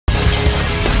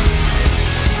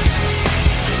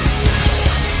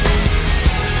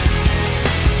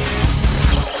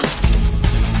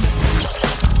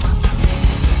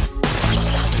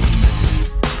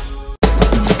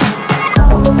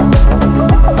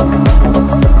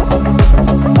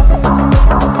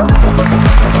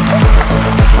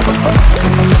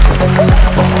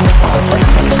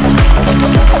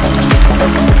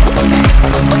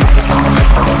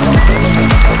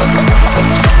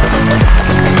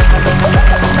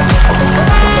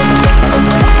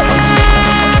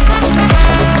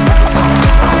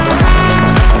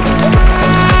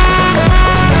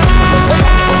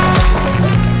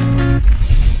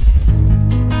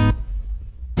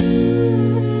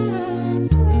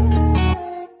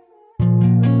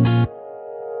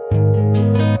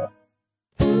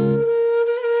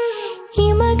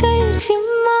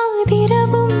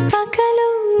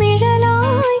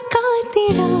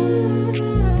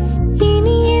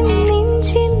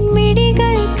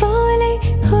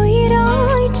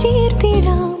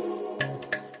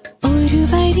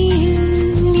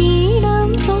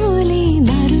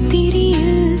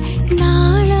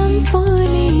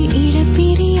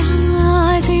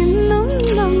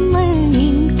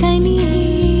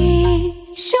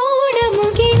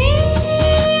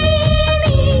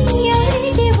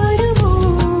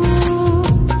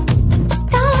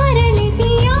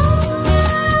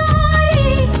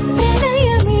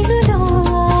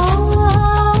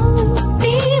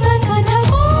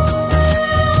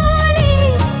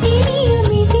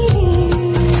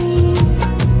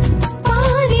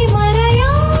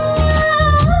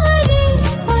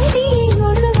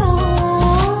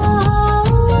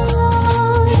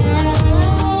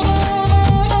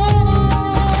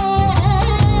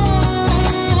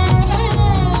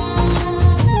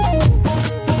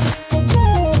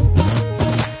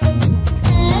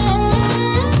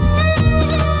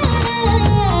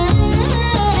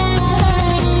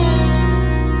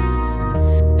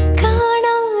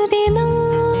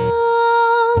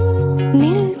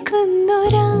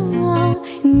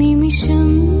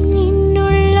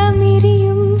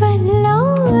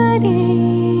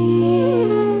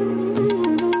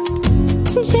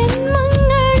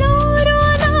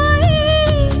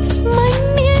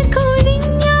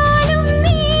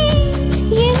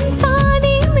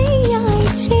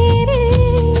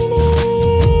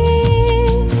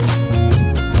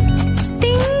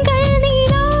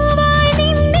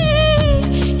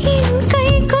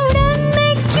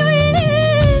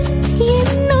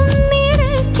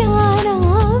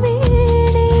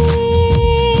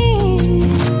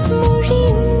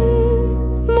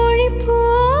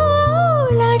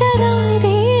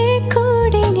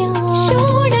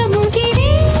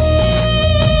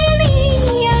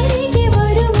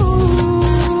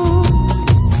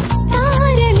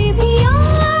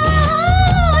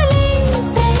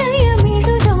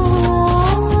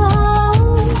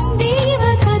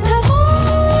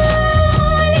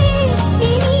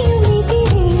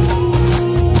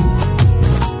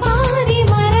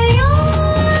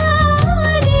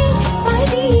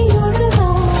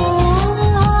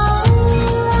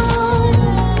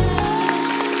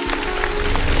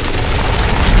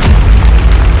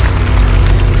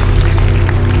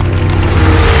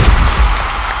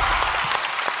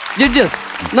Judges,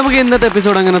 നമുക്ക് ഇന്നത്തെ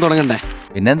episode അങ്ങനെ തുടങ്ങണ്ടേ?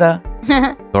 പിന്നെന്താ,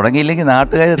 തുടങ്ങിയില്ലെങ്കിൽ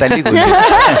നാട്ടുകാർ തല്ലിക്കൊല്ലും.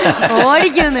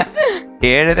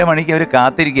 7:30 മണിക്ക് അവർ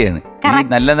കാത്തിരിക്കുകയാണ്. ഈ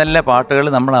നല്ല നല്ല പാട്ടുകൾ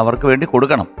നമ്മൾ അവർക്ക് വേണ്ടി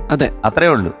കൊടുക്കണം. അതെ, അത്രേ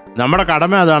ഉള്ളൂ. നമ്മുടെ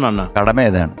കടമ അതാണ്. കടമ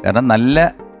അതാണ്. കാരണം നല്ല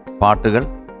പാട്ടുകൾ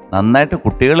നന്നായിട്ട്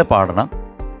കുട്ടികൾ പാടണം,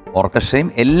 ഓർക്കസ്ട്രയും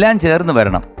എല്ലാം ചേർന്ന്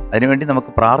വരണം. അതിനുവേണ്ടി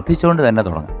നമുക്ക് പ്രാർത്ഥിച്ചുകൊണ്ട് തന്നെ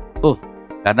തുടങ്ങാം.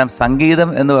 കാരണം സംഗീതം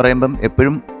എന്ന് പറയുമ്പം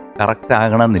എപ്പോഴും കറക്റ്റ്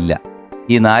ആകണമെന്നില്ല.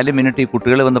 ഈ 4 മിനിറ്റ് ഈ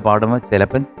കുട്ടികൾ വന്ന് പാടുമ്പോൾ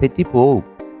ചിലപ്പം തെറ്റിപ്പോവും.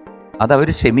 അതവർ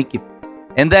ക്ഷമിക്കും.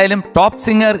 എന്തായാലും top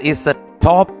singer is A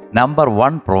top number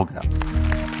 1 programme.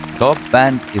 Top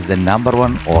band is the number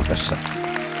 1 orchestra.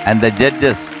 And the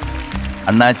judges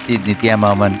അണ്ണാച്ചി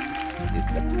നിത്യാമാമൻ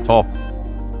is A top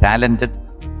talented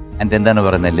and എന്താണ്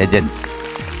പറയുന്നത് legends.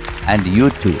 And you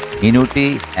to മിനുട്ടി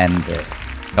and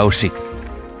Kaushik.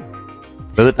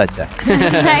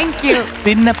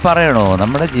 പിന്നെ പറയണോ,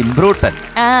 നമ്മുടെ ജിംബ്രൂട്ടൻ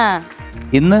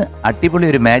ഇന്ന് അടിപൊളി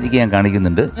ഒരു മാജിക് ഞാൻ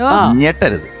കാണിക്കുന്നുണ്ട്.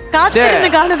 ഞെട്ടരുത്, കാത്തിരുന്ന്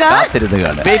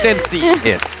കാണുക.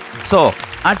 സോ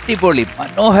അടിപൊളി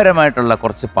മനോഹരമായിട്ടുള്ള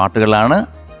കുറച്ച് പാട്ടുകളാണ്.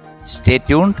 Stay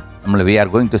tuned. V are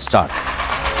going to start.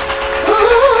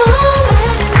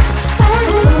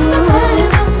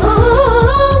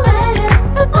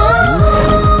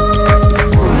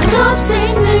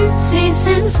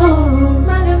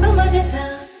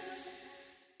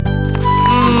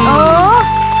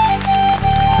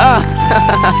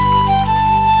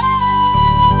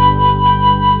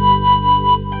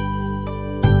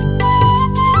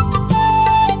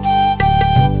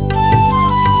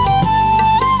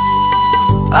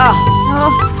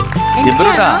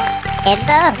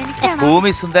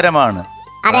 ഭൂമി സുന്ദരമാണ്,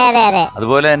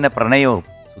 അതുപോലെ തന്നെ പ്രണയവും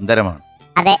സുന്ദരമാണ്.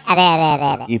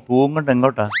 ഈ പൂവും കൊണ്ട്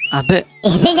എങ്ങോട്ടാ?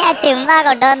 ഇത് ഞാൻ ചുമ്മാ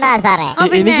കൊണ്ടുവന്നാ സാറേ.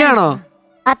 എനിക്കാണോ?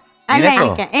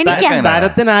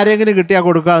 തരത്തിന് ആരെങ്കിലും കിട്ടിയാ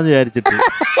കൊടുക്കാന്ന് വിചാരിച്ചിട്ട്.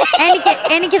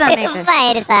 എനിക്ക്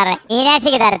സാറേ,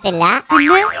 മീനാക്ഷിക്ക് തരത്തില്ല,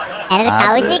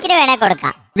 കൗശിക്കിന് വേണേ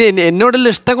കൊടുക്കാം. എന്നോടുള്ള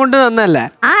ഇഷ്ടം കൊണ്ട് തന്നല്ലേ?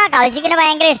 ആ, കൗശിക്കിന്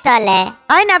ഭയങ്കര ഇഷ്ടമല്ലേ?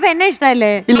 അതിനപ്പൊ എന്നെ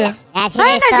ഇഷ്ടമല്ലേ?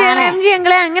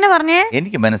 അങ്ങനെ പറഞ്ഞേ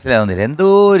എനിക്ക് മനസ്സിലാവുന്നില്ല. എന്തോ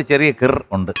ഒരു ചെറിയ കിർ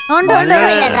ഉണ്ട്.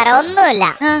 സാറേ, ഒന്നുമില്ല.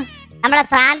 നമ്മളെ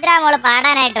സാന്ദ്ര മോള്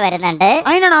പാടാനായിട്ട് വരുന്നുണ്ട്.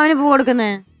 അതിനാണോ അവന് പൂ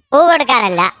കൊടുക്കുന്നത്? പൂ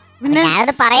കൊടുക്കാനല്ല,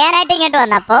 ഞാനത് പറയാനായിട്ട് ഇങ്ങോട്ട്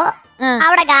വന്നപ്പോ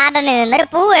അവിടെ ഗാർഡനിൽ നിന്നൊരു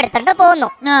പൂ എടുത്തിട്ട് പോന്നു.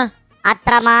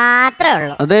 അത്ര മാത്രമേ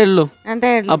ഉള്ളൂ. അതേ ഉള്ളൂ.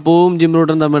 പൂവും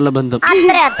ജിംബ്രൂട്ടനും തമ്മിലുള്ള ബന്ധം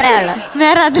അത്രേ ഉള്ളൂ.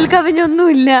 വേറെ അതിൽ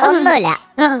കവിഞ്ഞൊന്നുമില്ല.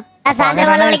 സാന്ദ്ര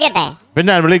മോള് വിളിക്കട്ടെ?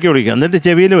 പിന്നെ വിളിക്കാം, എന്നിട്ട്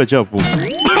ചെവിയിൽ വെച്ചോ പൂ.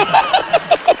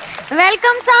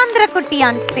 വെൽക്കം സാന്ദ്ര കുട്ടി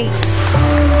ഓൺ സ്റ്റേജ്.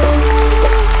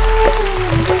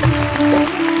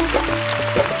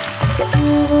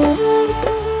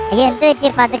 എന്ത് പറ്റി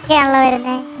പതുക്കെയാണല്ലോ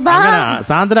വരുന്നേ?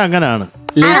 സാന്ദ്ര അങ്ങനാണ്.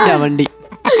 വണ്ടി.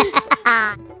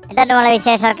 എന്തുണ്ട് മോളെ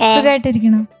വിശേഷമൊക്കെ?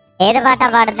 സുഖമായിട്ടിരിക്കണം. ഏത് പാട്ടാ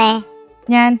പാടുന്നേ?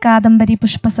 ഞാൻ കാദംബരി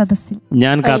പുഷ്പസദസ്സിൽ.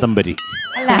 ഞാൻ കാദംബരി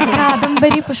അല്ല,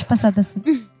 കാദംബരി പുഷ്പസദസ്സിൽ.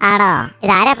 ആണോ?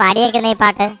 ഇതാരാ പാടിയേക്കുന്ന ഈ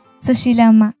പാട്ട്?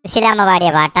 സുശീലാമ്മ. സുശീലാമ്മ പാടിയ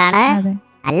പാട്ടാണ്.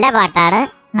 നല്ല പാട്ടാണ്.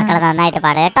 മക്കള് നന്നായിട്ട്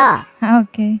പാടുക കേട്ടോ.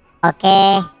 Okay okay,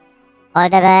 all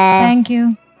the best. Thank you.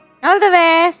 All the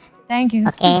best. Thank you.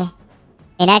 Okay,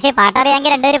 Meenakshi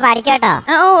പാട്ടറിയാമെങ്കിൽ 2 പേരും പാടിക്കോട്ടോ.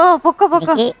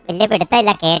 വലിയ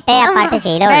പിടുത്തമില്ല, കേട്ടേ ആ പാട്ട്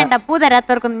ശീലം. വേണ്ട, പൂ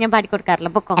തരാത്തവർക്കൊന്നും ഞാൻ പാടിക്കൊടുക്കാറില്ല.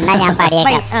 പൊക്കോ. എന്നാ ഞാൻ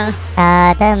പാടിയേക്കാം.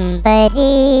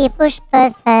 കാദംബരി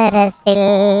പുഷ്പസരസിൽ.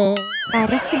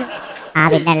 ആ,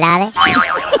 പിന്നല്ലാതെ.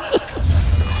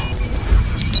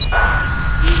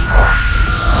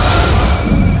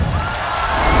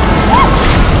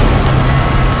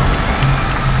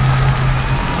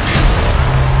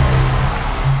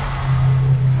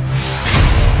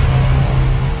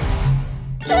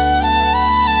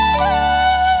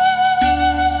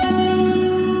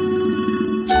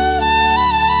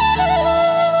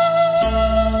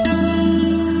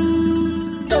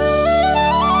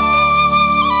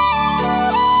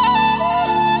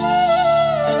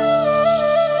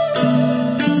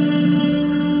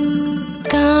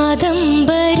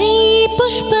 കാദംബരി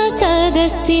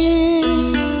പുഷ്പസദസ്സിൽ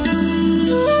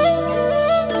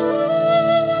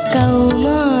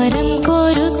കൗമാരം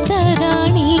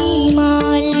കൊരുത്തതാണീ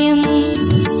മാല്യം.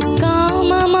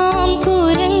 കാമമാം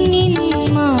കുരങ്ങിൻ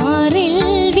മാറിൽ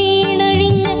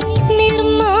വീണഴിഞ്ഞ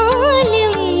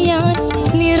നിർമാല്യം ഞാൻ,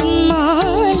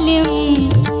 നിർമാല്യം.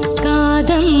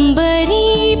 കാദംബരി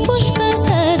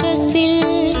പുഷ്പസദസ്സിൽ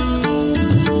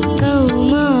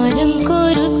കൗമാരം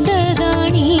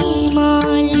കൊരുത്തതാണീ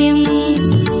മാല്യം.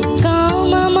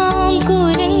 കാമമാം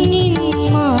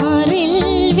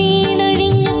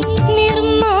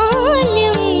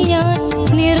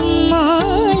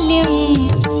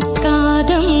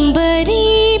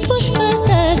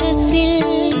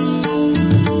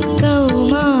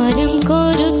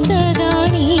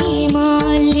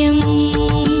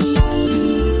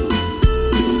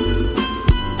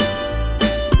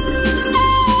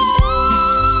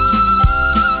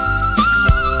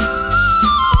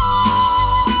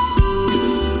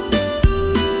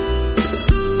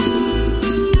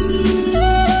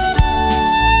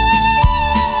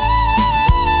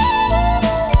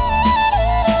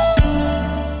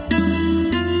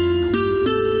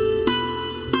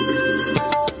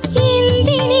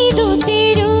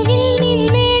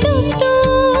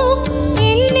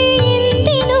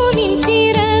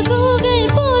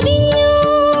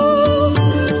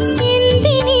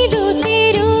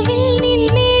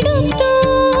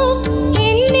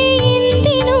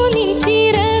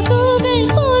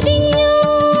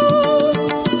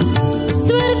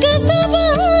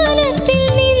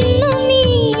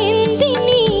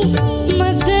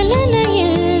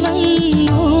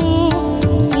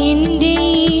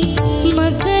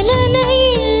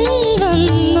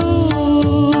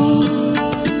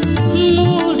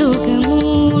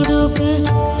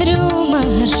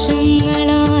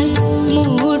വർഷങ്ങളാൽ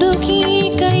മൂടുകി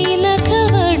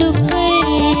കൈനഖവടുക്കൾ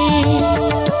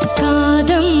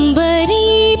കാദംബരി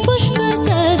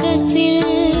പുഷ്പസദസ്സിൽ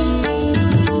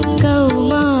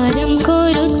കൗമാരം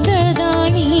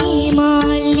കൊരുത്തതാണീ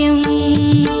മാല്യം.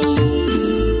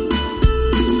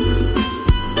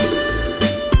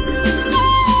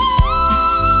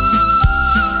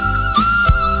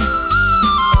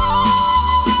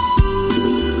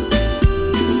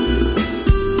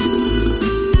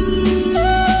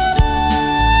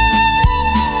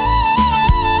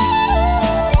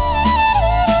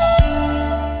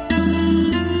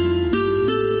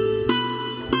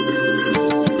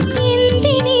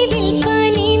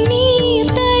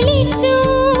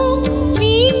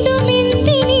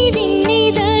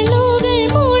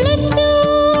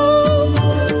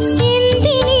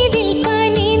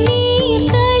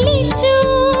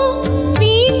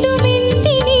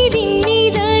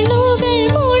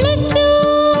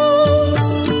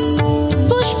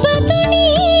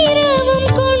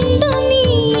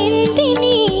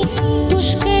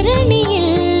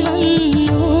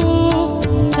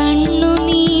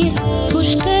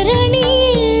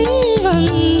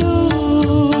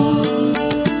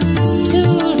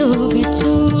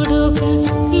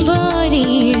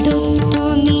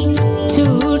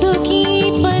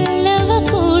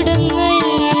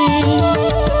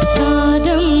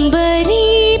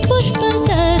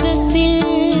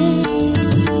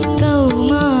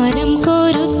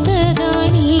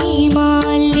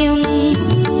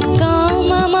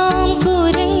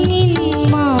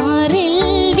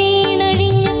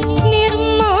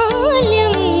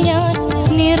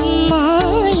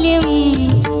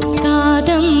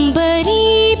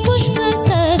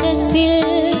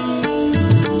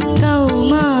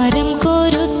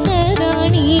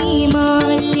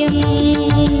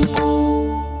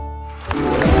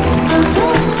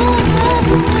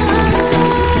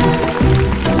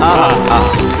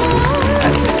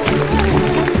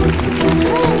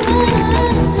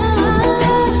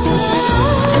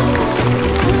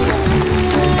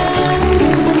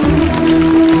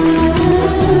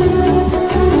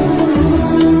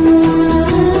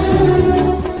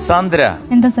 സാന്ദ്ര,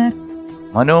 എന്താ സാർ?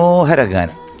 മനോഹര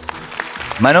ഗാനം,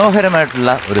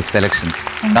 മനോഹരമായിട്ടുള്ള ഒരു സെലക്ഷൻ.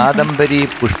 കാദംബരി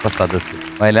പുഷ്പ സദസ്,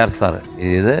 വയലാർ സാറ്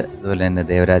എഴുതിയത്, അതുപോലെ തന്നെ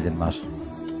ദേവരാജൻ മാഷ്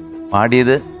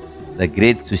പാടിയത്, ദ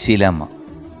ഗ്രേറ്റ് സുശീലാമ്മ.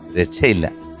 രക്ഷയില്ല.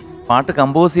 പാട്ട്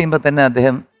കമ്പോസ് ചെയ്യുമ്പോൾ തന്നെ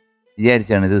അദ്ദേഹം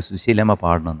വിചാരിച്ചാണ് ഇത് സുശീലാമ്മ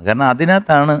പാടണമെന്ന്. കാരണം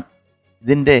അതിനകത്താണ്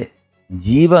ഇതിൻ്റെ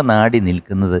ജീവനാടി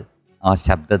നിൽക്കുന്നത്, ആ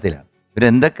ശബ്ദത്തിലാണ്.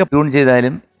 ഇവരെന്തൊക്കെ ട്യൂൺ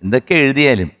ചെയ്താലും എന്തൊക്കെ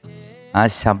എഴുതിയാലും ആ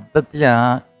ശബ്ദത്തിൽ ആ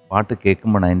പാട്ട്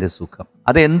കേൾക്കുമ്പോഴാണ് അതിൻ്റെ സുഖം.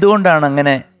 അതെന്തുകൊണ്ടാണ്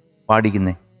അങ്ങനെ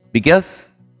പാടിക്കുന്നത്? ബിക്കോസ്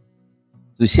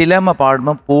സുശീലാമ്മ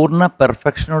പാടുമ്പോൾ പൂർണ്ണ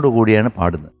പെർഫെക്ഷനോട് കൂടിയാണ്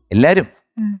പാടുന്നത് എല്ലാവരും.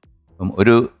 ഇപ്പം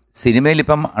ഒരു സിനിമയിൽ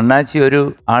ഇപ്പം അണ്ണാച്ചി ഒരു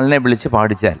ആളിനെ വിളിച്ച്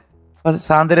പാടിച്ചാൽ, ഇപ്പം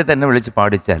സാന്ദ്രയെ തന്നെ വിളിച്ച്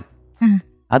പാടിച്ചാൽ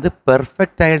അത്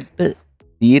പെർഫെക്റ്റ് ആയിട്ട്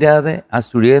തീരാതെ ആ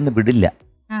സ്റ്റുഡിയോയിൽ നിന്ന് വിടില്ല.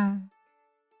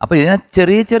 അപ്പൊ ഇതിനകത്ത്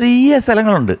ചെറിയ ചെറിയ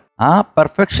സ്ഥലങ്ങളുണ്ട്, ആ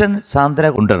പെർഫെക്ഷൻ സാന്ദ്ര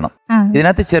കൊണ്ടുവരണം.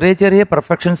 ഇതിനകത്ത് ചെറിയ ചെറിയ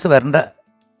പെർഫെക്ഷൻസ് വരേണ്ട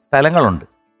സ്ഥലങ്ങളുണ്ട്,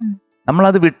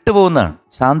 നമ്മളത് വിട്ടുപോകുന്നതാണ്.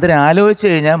 സാന്ദ്ര ആലോചിച്ച്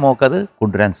കഴിഞ്ഞാൽ മോക്കത്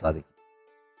കൊണ്ടുവരാൻ സാധിക്കും.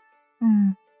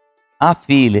 ആ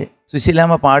ഫീല്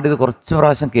സുശീലാമ്മ പാടിയത് കുറച്ച്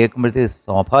പ്രാവശ്യം കേൾക്കുമ്പോഴത്തേക്ക്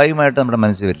സ്വാഭാവികമായിട്ട് നമ്മുടെ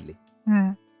മനസ്സിൽ വരില്ലേ?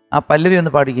 ആ പല്ലവി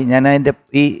ഒന്ന് പാടിക്കും. ഞാൻ അതിന്റെ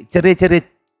ഈ ചെറിയ ചെറിയ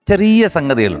ചെറിയ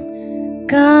സംഗതികളുണ്ട്.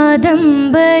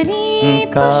 കാദംബരി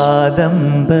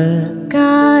കാദംബരി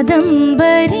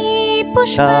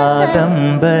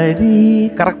കാദംബരി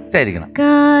കറക്റ്റ് ആയിരിക്കണം.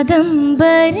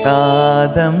 കാദംബരി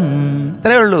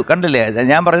ഇത്രയേ ഉള്ളൂ. കണ്ടില്ലേ,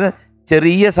 ഞാൻ പറയുന്നത്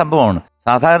ചെറിയ സംഭവമാണ്.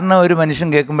 സാധാരണ ഒരു മനുഷ്യൻ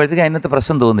കേൾക്കുമ്പോഴത്തേക്ക് അതിനകത്ത്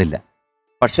പ്രശ്നം തോന്നില്ല.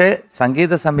 പക്ഷേ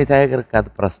സംഗീത സംവിധായകർക്ക് അത്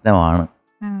പ്രശ്നമാണ്.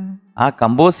 ആ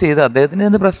കമ്പോസ് ചെയ്ത് അദ്ദേഹത്തിന്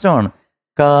അത് പ്രശ്നമാണ്.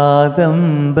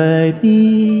 കാദംബരി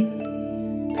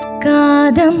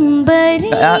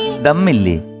കാദംബരി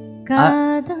ദമ്മില്ലേ?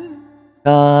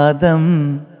 കാദം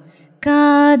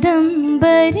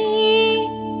കാദംബരി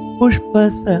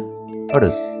പുഷ്പസ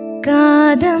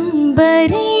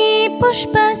കാദംബരി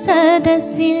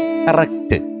പുഷ്പസദസ്സിൽ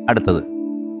കറക്റ്റ്. അടുത്തത്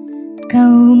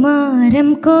കൗമാരം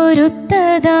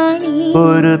കൊരുത്തതാണി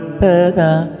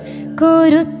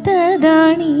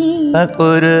കൊരുത്തതാണി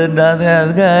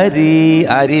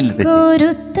ആരിൽ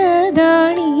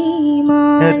കൊരുത്തതാണി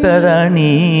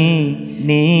ണി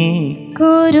നീ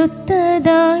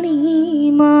കൊരുത്തതാണി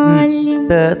മാല്യം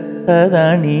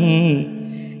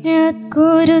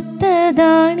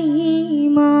കൊരുത്തതാണി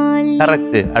മാല്യം.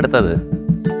 കറക്റ്റ്. അടുത്തത്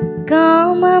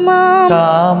കാമമാം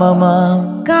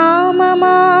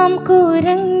കാമമാം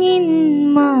കുരങ്ങിൻ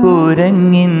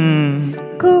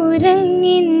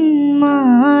കുരങ്ങിൻ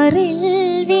മാറിൽ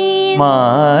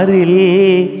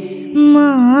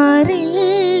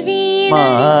വീണ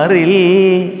മാറിൽ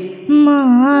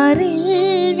മാറിൽ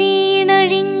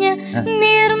വീണഴിഞ്ഞ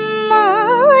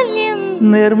നിർമാല്യം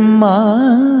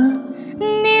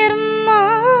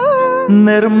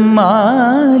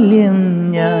നിർമാല്യം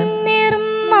ഞാൻ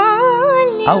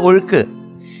ആ ഒഴുക്ക്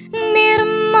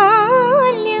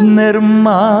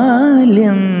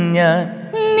നിർമാല്യം ഞാൻ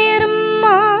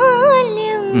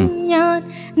നിർമാല്യം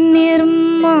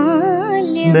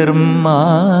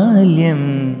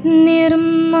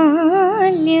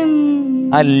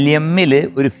അല്യമ്മില്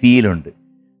ഒരു ഫീലുണ്ട്.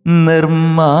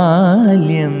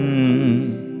 നിർമാല്യം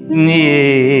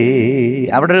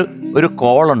അവിടെ ഒരു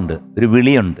കോളുണ്ട്, ഒരു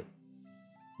വിളിയുണ്ട്.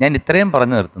 ഞാൻ ഇത്രയും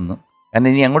പറഞ്ഞു നിർത്തുന്നു, കാരണം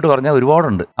ഇനി അങ്ങോട്ട് പറഞ്ഞാൽ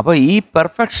ഒരുപാടുണ്ട്. അപ്പൊ ഈ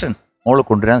പെർഫെക്ഷൻ മോള്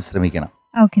കൊണ്ടുവരാൻ ശ്രമിക്കണം.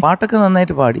 പാട്ടൊക്കെ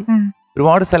നന്നായിട്ട് പാടി,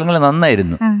 ഒരുപാട് സ്ഥലങ്ങൾ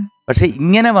നന്നായിരുന്നു. പക്ഷെ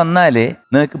ഇങ്ങനെ വന്നാലേ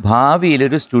നിങ്ങൾക്ക് ഭാവിയിൽ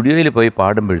ഒരു സ്റ്റുഡിയോയിൽ പോയി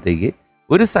പാടുമ്പോഴത്തേക്ക്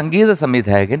ഒരു സംഗീത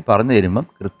സംവിധായകൻ പറഞ്ഞു തരുമ്പം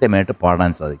കൃത്യമായിട്ട്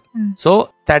പാടാൻ സാധിക്കും. So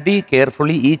study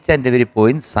carefully each and every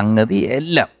point, സംഗതി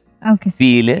എല്ലാം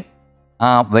ഫീല്, ആ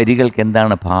വരികൾക്ക്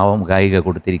എന്താണ് ഭാവം ഗായിക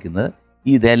കൊടുത്തിരിക്കുന്നത്,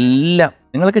 ഇതെല്ലാം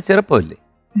നിങ്ങൾക്ക് ചെറുപ്പമല്ലേ,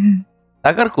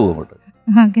 തകർക്കൂ അങ്ങോട്ട്.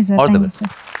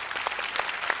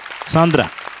 സാന്ദ്ര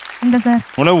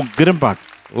മോളെ ഉഗ്രം പാട്ട്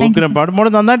മോളെ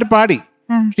നന്നായിട്ട് പാടി.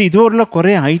 പക്ഷെ ഇതുപോലുള്ള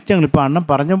കുറെ ഐറ്റങ്ങൾ ഇപ്പൊ അണ്ണൻ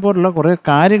പറഞ്ഞ പോലുള്ള കുറെ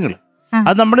കാര്യങ്ങൾ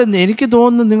അത് നമ്മുടെ എനിക്ക്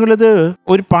തോന്നുന്നു നിങ്ങളിത്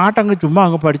ഒരു പാട്ടങ്ങ് ചുമ്മാ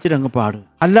അങ്ങ് പഠിച്ചിട്ട് അങ്ങ് പാടുക.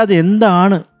 അല്ലാതെ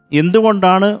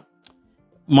എന്തുകൊണ്ടാണ്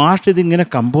മാഷ് ഇതിങ്ങനെ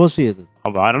കമ്പോസ് ചെയ്തത്?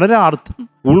 വളരെ അർത്ഥം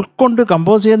ഉൾക്കൊണ്ട്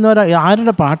കമ്പോസ് ചെയ്യുന്നവർ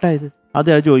ആരുടെ പാട്ടായത്? അത്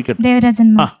ചോദിക്കട്ടെ.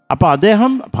 അപ്പൊ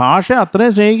അദ്ദേഹം ഭാഷ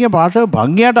അത്രയും സ്നേഹിക്കുക, ഭാഷ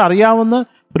ഭംഗിയായിട്ട് അറിയാവുന്ന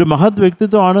ഒരു മഹത്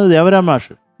വ്യക്തിത്വമാണ് ദേവരാജൻ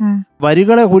മാഷ്.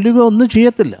 വരികളെ ഒലുക ഒന്നും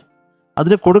ചെയ്യത്തില്ല,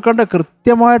 അതിന് കൊടുക്കേണ്ട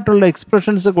കൃത്യമായിട്ടുള്ള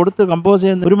എക്സ്പ്രഷൻസ് കൊടുത്ത് കമ്പോസ്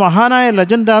ചെയ്യുന്ന ഒരു മഹാനായ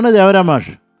ലെജൻഡാണ് ദേവരാജൻ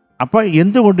മാഷ്. അപ്പൊ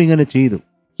എന്തുകൊണ്ട് ഇങ്ങനെ ചെയ്തു?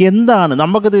 എന്താണ്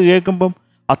നമുക്കിത് കേൾക്കുമ്പം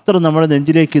അത്ര നമ്മുടെ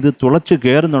നെഞ്ചിലേക്ക് ഇത് തുളച്ച്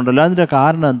കയറുന്നുണ്ടല്ലോ, അതിൻ്റെ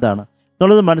കാരണം എന്താണ്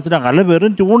എന്നുള്ളത് മനസ്സിലാക്കാം. അല്ല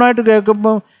വെറും ട്യൂണായിട്ട്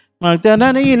കേൾക്കുമ്പോൾ അത്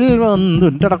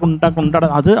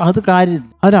കാര്യമില്ല,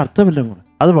 അതിനർത്ഥമില്ല മോളെ.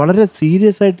 അത് വളരെ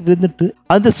സീരിയസ് ആയിട്ട് ഇരുന്നിട്ട്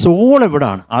അതിൻ്റെ സോൾ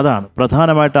എവിടാണ്, അതാണ്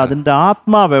പ്രധാനമായിട്ട് അതിൻ്റെ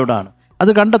ആത്മാവ് എവിടാണ്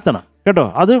അത് കണ്ടെത്തണം കേട്ടോ.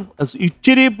 അത്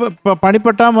ഇച്ചിരി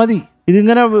പണിപ്പെട്ടാൽ മതി.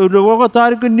 ഇതിങ്ങനെ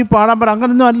ലോകത്താർക്കും ഇനി പാടാൻ പറ,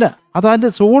 അങ്ങനൊന്നും അല്ല. അത് അതിന്റെ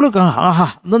സോള്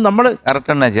നമ്മള്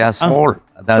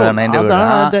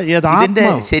ഇതിന്റെ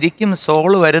ശരിക്കും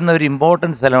സോള് വരുന്ന ഒരു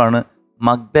ഇമ്പോർട്ടന്റ് സ്ഥലമാണ്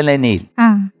മഗ്ദലനയിൽ.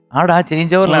 അവിടെ ആ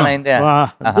ചേഞ്ച് ഓവറിലാണ് അതിന്റെ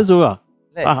സുഖ.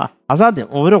 അസാധ്യം.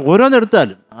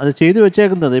 ഓരോന്നെടുത്താലും അത് ചെയ്തു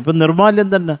വെച്ചേക്കുന്നത്. ഇപ്പൊ നിർമാല്യം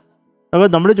തന്നെ അപ്പൊ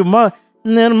നമ്മള് ചുമ്മാ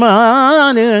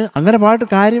നിർമാല് അങ്ങനെ പാട്ട്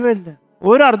കാര്യമേ ഇല്ല,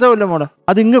 ഒരർത്ഥമില്ല മോളെ.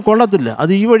 അത് ഇങ്ങ് കൊള്ളത്തില്ല,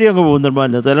 അത് ഈ വഴി അങ്ങ് പോകും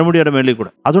നിർമാല്യം തലമുടിയുടെ മേളിൽ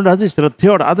കൂടെ. അതുകൊണ്ട് അത്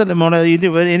ശ്രദ്ധയോടെ അതല്ല മോളെ.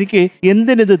 എനിക്ക്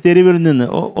എന്തിനിത് തെരുവിൽ നിന്ന്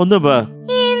ഒന്ന്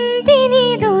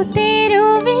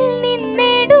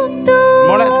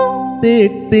മോളെ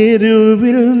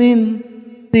തെരുവിൽ നിന്ന്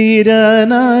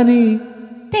തീരാനാനി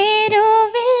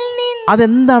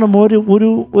അതെന്താണ് ഒരു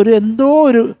എന്തോ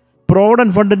ഒരു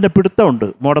പ്രോവിഡന്റ് ഫണ്ടിന്റെ പിടുത്തമുണ്ട്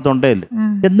മോടെ തൊണ്ടയിൽ.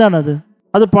 എന്താണത്?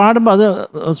 അത് പാടുമ്പോ അത്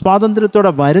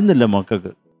സ്വാതന്ത്ര്യത്തോടെ വരുന്നില്ല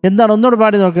മക്കൾക്ക്. എന്താണ്? ഒന്നുകൂടെ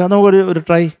പാടി നോക്കുക, നമുക്കൊരു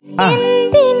ട്രൈ.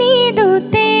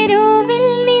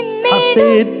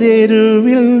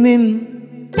 തെരുവിൽ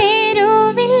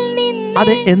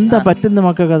അത് എന്താ പറ്റുന്ന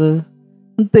മക്കൾക്ക്? അത്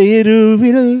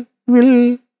തെരുവിൽ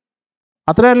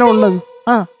അത്രയല്ല ഉള്ളത്.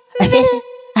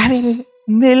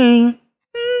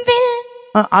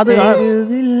 അത്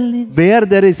where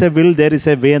there is A will there is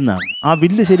a way എന്നാണ്. ആ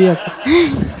വില്ല് ശരിയാക്കും.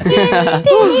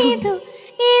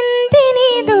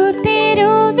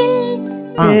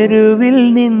 തെരുവിൽ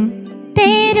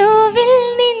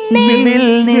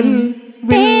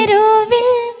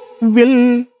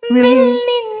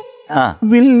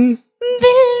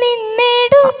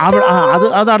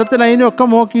അത് അടുത്ത ലൈനും ഒക്കെ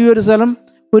നോക്കി ഈ ഒരു സ്ഥലം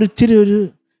ഒരു ഇച്ചിരി ഒരു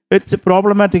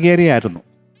പ്രോബ്ലമാറ്റിക് ഏരിയ ആയിരുന്നു.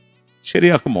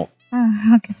 ശരിയാക്കുമോ?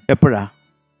 എപ്പോഴാ?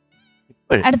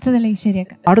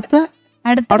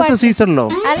 അടുത്ത സീസണിലോ?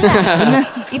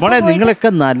 മോളെ നിങ്ങളൊക്കെ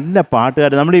നല്ല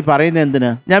പാട്ടുകാർ. നമ്മൾ ഈ പറയുന്നത്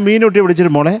എന്തിനാ? ഞാൻ മീനൂട്ടി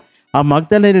വിളിച്ചിട്ട് മോളെ ആ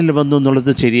മഗ്ദലനയിൽ വന്നു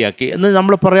എന്നുള്ളത് ശരിയാക്കി എന്ന്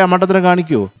നമ്മൾ പറയാ മട്ടത്തിനെ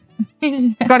കാണിക്കുവോ?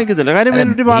 കാണിക്കത്തില്ല. കാര്യം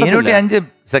മീനൂട്ടി 5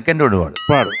 സെക്കൻഡ് കൊണ്ട്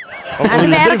പാടും.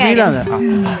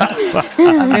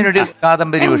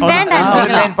 കാദംബരി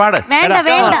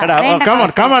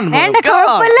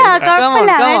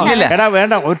എടാ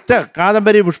വേണ്ട, ഒറ്റ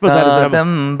കാദംബരി പുഷ്പസരസി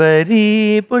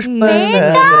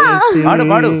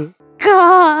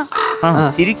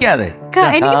ചിരിക്കാതെ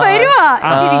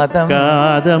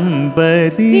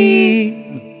കാദംബരി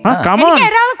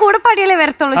കൂടെ പാടിയാലേ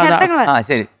വരത്തുള്ളൂ.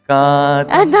 ശരി.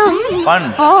 1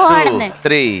 2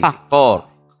 3 4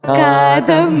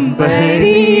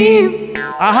 കാദംബരി.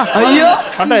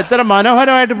 കണ്ടോ എത്ര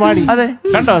മനോഹരമായിട്ട് പാടി.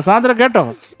 കണ്ടോ സാന്ദ്ര? കേട്ടോ?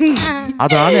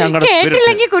 അതാണ് ഞങ്ങളുടെ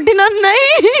കുട്ടി നന്നായി.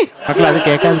 മക്കൾ അത്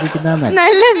കേൾക്കാതിരിക്കുന്ന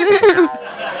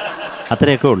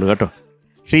അത്രയൊക്കെ ഉള്ളു കേട്ടോ.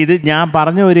 പക്ഷെ ഇത് ഞാൻ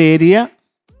പറഞ്ഞ ഒരു ഏരിയ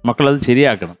മക്കളത്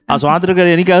ശരിയാക്കണം. ആ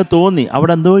സ്വാതന്ത്ര്യം എനിക്കത് തോന്നി,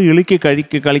 അവിടെ എന്തോ ഇളിക്ക്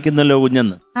കളിക്കുന്നല്ലോ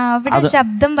കുഞ്ഞെന്ന്.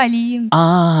 ശബ്ദം വലിയും.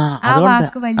 അതുകൊണ്ട്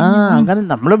അങ്ങനെ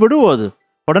നമ്മളെ വിടുവോ? അത്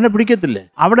ഉടനെ പിടിക്കത്തില്ലേ?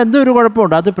 അവിടെ എന്തോ ഒരു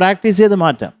കുഴപ്പമുണ്ട്, അത് പ്രാക്ടീസ് ചെയ്ത്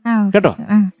മാറ്റാം കേട്ടോ.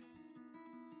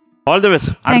 All the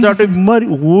best. അടുത്തോട്ട്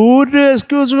ഒരു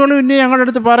എക്സ്ക്യൂസുകളും ഇനി ഞങ്ങളുടെ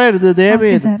അടുത്ത് പറയരുത്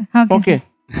ദയവേത്. ഓക്കെ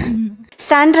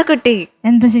സാൻഡ്ര കുട്ടി,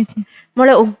 എന്താ ചേച്ചി?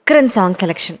 മോളെ ഉഗ്രൻ സോങ്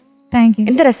സെലക്ഷൻ.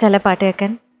 എന്ത് രസമല്ല പാട്ട്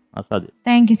കേൾക്കാൻ.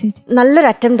 ചേച്ചി നല്ലൊരു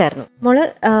അറ്റംപ്റ്റ് ആയിരുന്നു മോള്.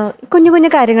 കുഞ്ഞു കുഞ്ഞു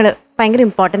കാര്യങ്ങൾ ഭയങ്കര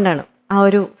ഇമ്പോർട്ടൻ്റ് ആണ് ആ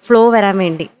ഒരു ഫ്ലോ വരാൻ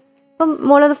വേണ്ടി. അപ്പം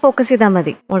മോളത് ഫോക്കസ് ചെയ്താൽ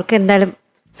മതി. മോൾക്ക് എന്തായാലും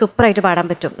സൂപ്പറായിട്ട് പാടാൻ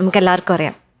പറ്റും, നമുക്ക് എല്ലാവർക്കും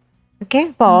അറിയാം. ഓക്കെ,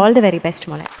 അപ്പോൾ ഓൾ ദി വെരി ബെസ്റ്റ്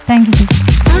മോളെ. താങ്ക് യു ചേച്ചി.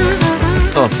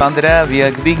 So Sandra, we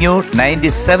are giving you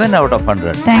 97 out of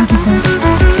 100. Thank you sir.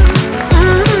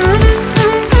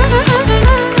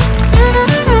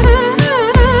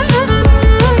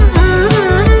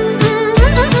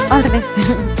 All the best.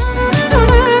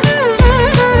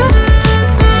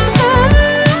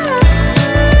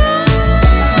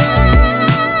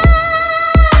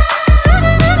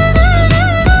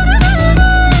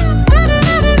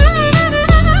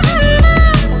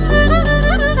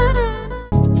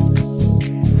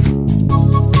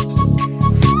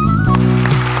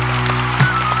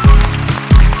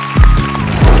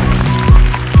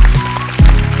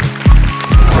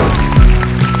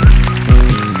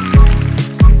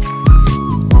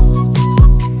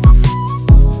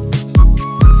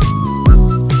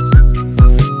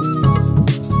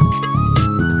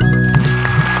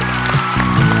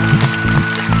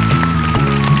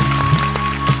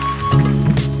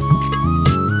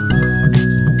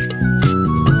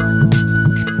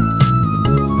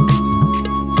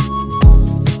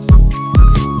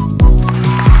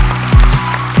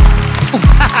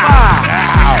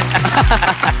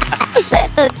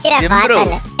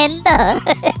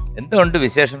 എന്തുകൊണ്ട്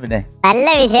വിശേഷം? പിന്നെ നല്ല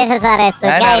വിശേഷം സാറേ.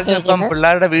 ഞാനിപ്പം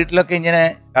പിള്ളേരുടെ വീട്ടിലൊക്കെ ഇങ്ങനെ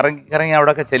കറങ്ങി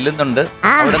അവിടെ ചെല്ലുന്നുണ്ട്.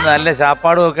 അവിടെ നല്ല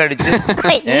ശാപ്പാടും ഒക്കെ അടിച്ച്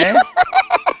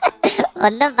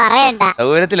ഒന്നും പറയണ്ട,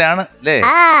 സൗകര്യത്തിലാണ് അല്ലേ?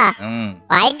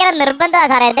 ഭയങ്കര നിർബന്ധമാ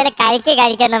സാറേ എന്തെങ്കിലും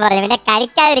കഴിക്കാന്ന് പറഞ്ഞു. പിന്നെ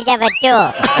കഴിക്കാതിരിക്കാൻ പറ്റുമോ?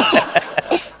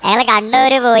 ഞങ്ങള്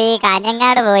കണ്ണൂര് പോയി,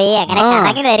 കാഞ്ഞങ്ങാട് പോയി, അങ്ങനെ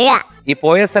കറങ്ങി വരിക. ഈ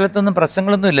പോയ സ്ഥലത്തൊന്നും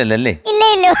പ്രശ്നങ്ങളൊന്നും ഇല്ലല്ലോ അല്ലേ? ഇല്ല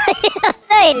ഇല്ല,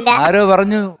 പ്രശ്നമില്ല. ആരോ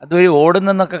പറഞ്ഞു അതുവഴി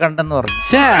ഓടുന്നൊക്കെ കണ്ടെന്ന് പറഞ്ഞു.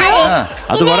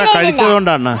 അത് കുറെ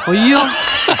കഴിച്ചതുകൊണ്ടാണ്. അയ്യോ,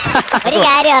 ഒരു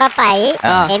കാര്യം ഉറപ്പായി,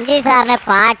 എം ജി സാറിന്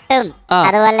പാട്ടും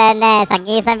അതുപോലെ തന്നെ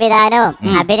സംഗീത സംവിധാനവും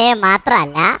അഭിനയം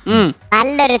മാത്രമല്ല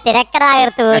നല്ലൊരു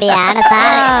തിരക്കഥാകൃത്ത് കൂടിയാണ്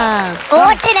സാർ.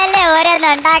 കൂട്ടിലല്ലേ ഓരോന്നും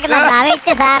ഉണ്ടാക്കുന്നത്.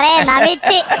 നമിച്ച് സാറേ,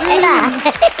 നമിച്ച്.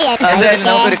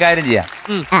 നമുക്കൊരു കാര്യം ചെയ്യാം,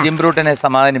 ജിംബ്രൂട്ടനെ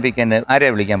സമാധാനിപ്പിക്കാൻ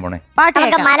ആരെയാ വിളിക്കാൻ പോണേ?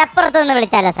 നമുക്ക് മലപ്പുറത്ത് നിന്ന്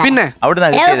വിളിച്ചാലോ സാർ? പിന്നെ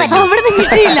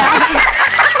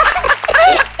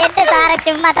എന്റെ സാറെ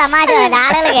ചുമ്മാ തമാശ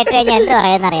ആളുകൾ കേട്ട് കഴിഞ്ഞാൽ എന്ത്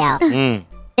പറയുന്നറിയാവോ?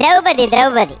 ദ്രൗപതി.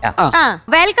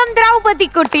 വെൽക്കം ദ്രൗപതി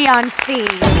കുട്ടി ഓൺ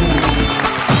സ്റ്റേജ്.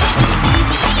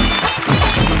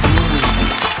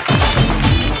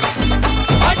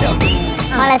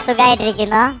 മോളെ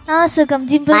സുഖമായിട്ടിരിക്കുന്നു? സുഖം.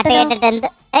 പാട്ട് കേട്ടിട്ട് എന്ത്?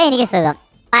 എനിക്ക് സുഖം.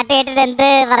 പാട്ട് കേട്ടിട്ട് എന്ത്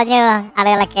പറഞ്ഞു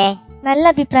ആളുകളൊക്കെ? നല്ല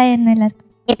അഭിപ്രായം എല്ലാവർക്കും.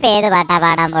 ഇപ്പൊ ഏത് പാട്ടാ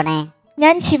പാടാൻ പോണേ?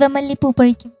 ഞാൻ ശിവമല്ലി പൂ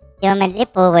പൊഴിക്കും. ശിവമല്ലി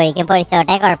പൂ പൊഴിക്കും.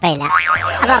 പൊഴിച്ചോട്ടെ, കുഴപ്പമില്ല.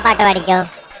 അപ്പൊ പാട്ട് പാടിക്കോ,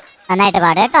 നന്നായിട്ട്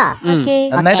പാടും കേട്ടോ.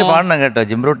 നന്നായിട്ട് പാടണം കേട്ടോ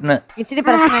ജിംബ്രൂട്ടിന്. ഇച്ചിരി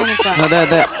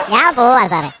പ്രശ്നമാണ്. ഞാൻ പോവാ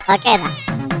സാറേ. ഓക്കെ എന്നാ.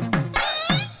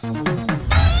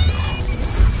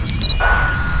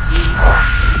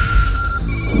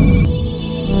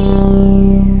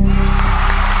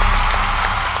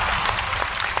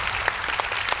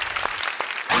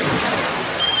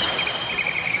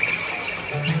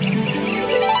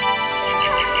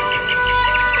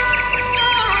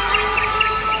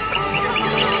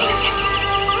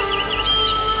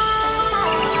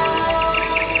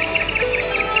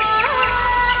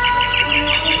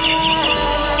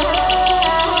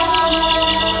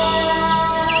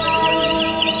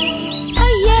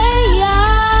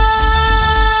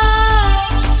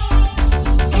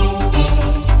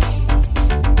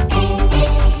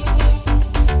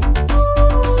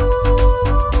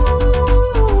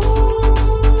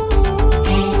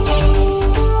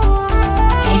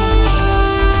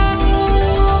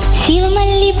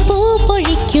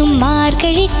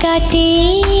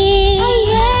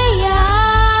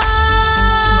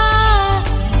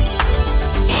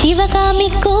 ശിവകാമി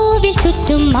കോവിൽ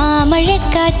ചുറ്റും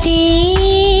മാമഴക്കാറ്റേ,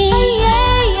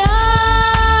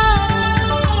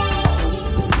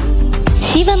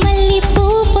 ശിവമല്ലിപ്പൂ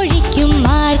പൊഴിക്കും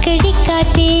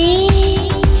മാർഗഴിക്കാറ്റേ,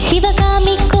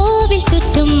 ശിവകാമി കോവിൽ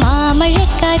ചുറ്റും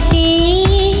മാമഴക്കാറ്റേ,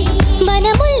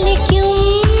 വനമുല്ലയ്ക്കും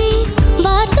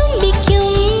വാർത്തുമ്പിക്കും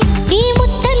ഈ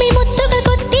മുത്തമിഴ് മുത്തുകൾ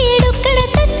കൊത്തിയെടുക്കണ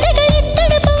തത്തകൾ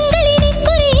എത്തട പൊങ്കലിനെ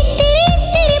കുറി ഇത്തിരി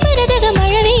ഇത്തിരി മരതക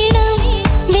മഴവേ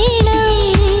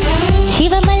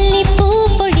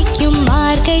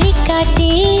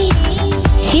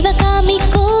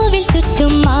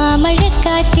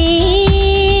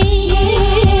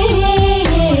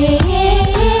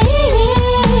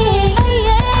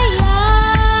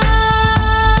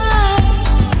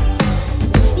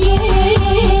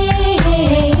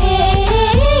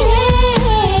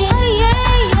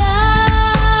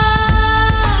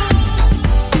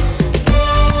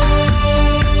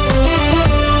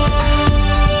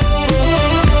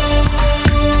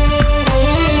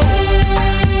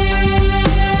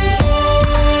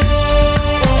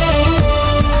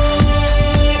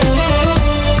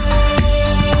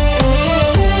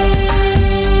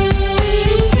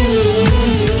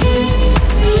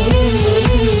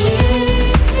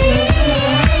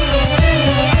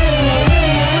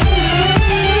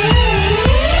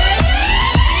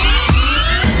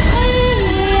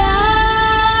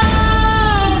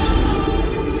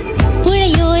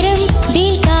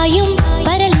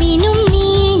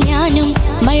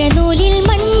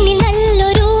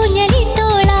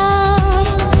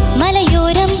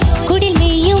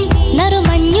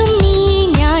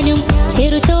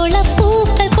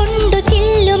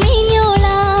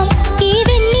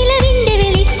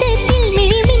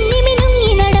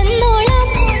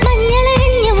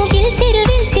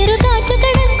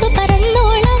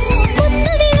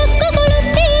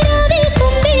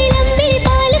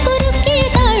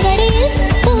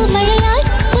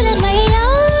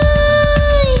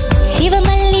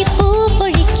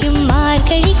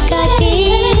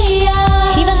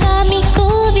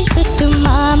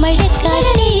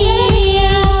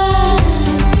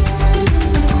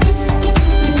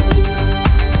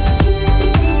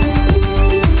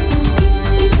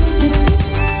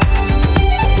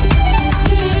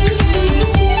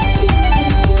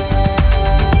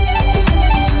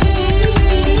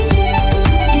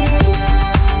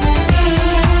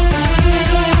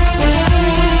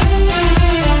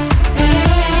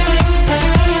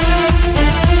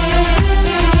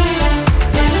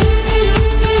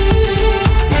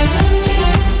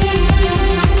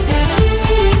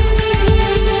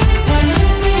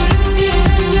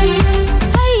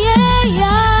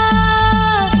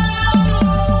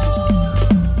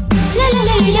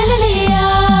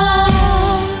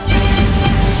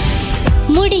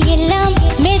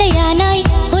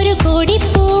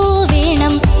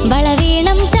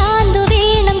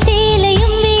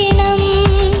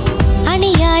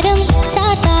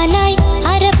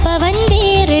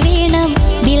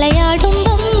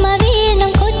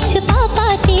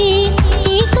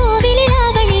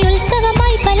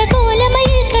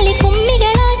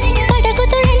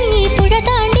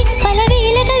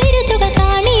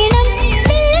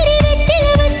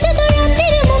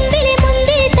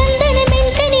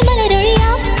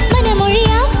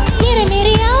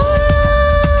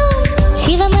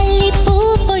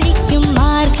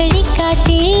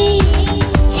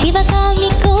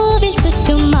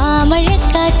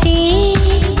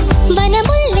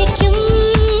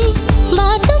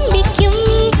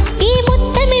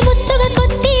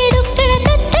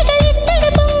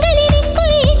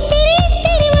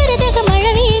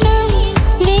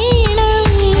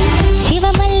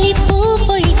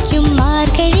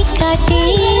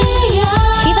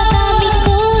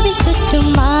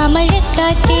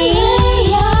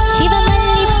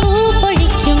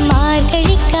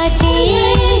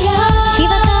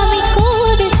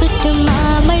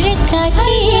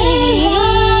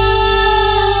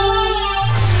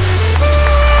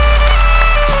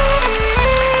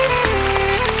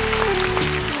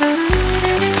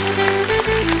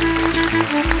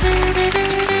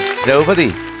ദ്രൗപദി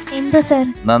എന്തോ സർ.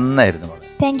 നന്നായിരുന്നു മോളെ.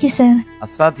 Thank you sir.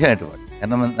 അസാധ്യമായിട്ട് പാടി.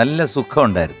 കാരണം നല്ല സുഖം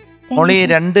ഉണ്ടായിരുന്നു. മോള് ഈ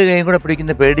രണ്ട് കൈയും കൂടെ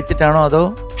പിടിക്കുന്ന പേടിച്ചിട്ടാണോ അതോ?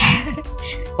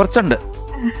 കുറച്ചുണ്ട്.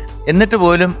 എന്നിട്ട്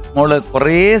പോലും മോള്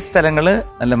കുറേ സ്ഥലങ്ങള്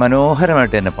നല്ല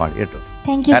മനോഹരമായിട്ട് തന്നെ പാടി കേട്ടോ.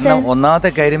 കാരണം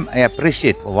ഒന്നാമത്തെ കാര്യം ഐ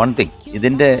അപ്രീഷിയേറ്റ് വൺ തിങ്,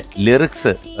 ഇതിന്റെ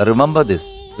lyrics remember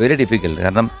this very difficult.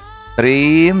 കാരണം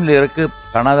ഇത്രയും ലിറിക്ക്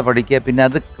കാണാതെ പഠിക്കുക, പിന്നെ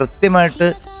അത് കൃത്യമായിട്ട്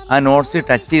ആ നോട്ട്സിൽ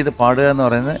ടച്ച് ചെയ്ത് പാടുക എന്ന്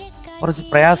പറയുന്നത് കുറച്ച്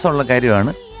പ്രയാസമുള്ള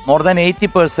കാര്യമാണ്. മോർ ദാൻ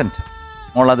 80%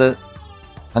 മോളത്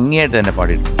ഭംഗിയായിട്ട് തന്നെ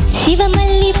പാടിയിട്ടുണ്ട്.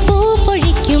 ശിവമല്ലിപ്പൂ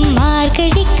പൊഴിക്കും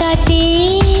മാർഗഴിക്കാറ്റേ,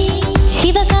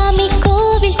 ശിവകാമി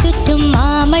കോവിൽ ചുറ്റും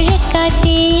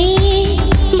മാമഴക്കാറ്റേ,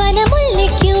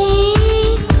 വനമുല്ലയ്ക്കും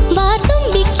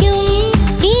വാർത്തുമ്പിക്കും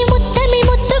ഈ മുത്തമിഴ്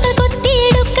മുത്തുകൾ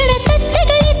കൊത്തിയെടുക്കണ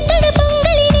തത്തകൾ എത്തണ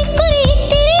പൊങ്കലിനെക്കുറി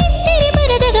ഇത്തിരി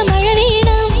മരതക മഴ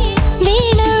വീണം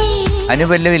വീണം.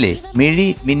 അനുപല്ലവിലെ മിഴി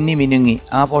മിന്നി മിനുങ്ങി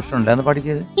ആ പോർഷൻ ഉണ്ട്, അന്ന്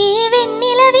പഠിക്കത്. ഈ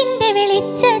വെണ്ണിലവിന്റെ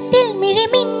വെളിച്ചത്തിൽ മിഴി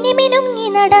മിന്നി മിനുങ്ങി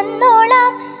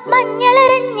നടന്നോളാം,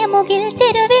 മഞ്ഞളറിഞ്ഞ മുകിൽ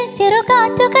ചെരുവിൽ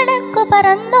ചെറുകാറ്റു കണക്കു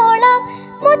പറന്നോളാം,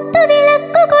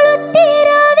 മുത്തുവിളക്കു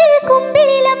കൊളുത്തിരാവിൽ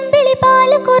കുമ്പിളിലമ്പിളി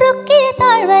പാല് കുറുക്കിയ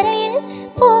താഴ്വരയിൽ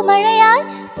പൂമഴയായി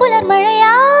പുലർമഴയായി.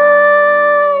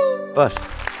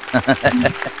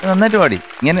 നന്നായിട്ട് പാടി.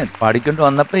 ഇങ്ങനെ പാടിക്കൊണ്ട്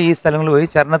വന്നപ്പോ ഈ സ്ഥലങ്ങളിൽ പോയി.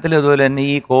 ചരണത്തിലും അതുപോലെ തന്നെ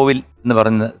ഈ കോവിൽ എന്ന്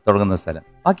പറഞ്ഞ് തുടങ്ങുന്ന സ്ഥലം,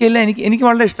 ബാക്കിയെല്ലാം എനിക്ക്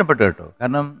വളരെ ഇഷ്ടപ്പെട്ടു കേട്ടോ.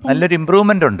 കാരണം നല്ലൊരു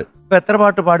ഇമ്പ്രൂവ്മെന്റ് ഉണ്ട്. ഇപ്പൊ എത്ര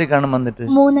പാട്ട് പാടി കാണും വന്നിട്ട്?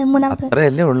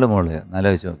 അത്രയല്ലേ ഉള്ളു മോള്,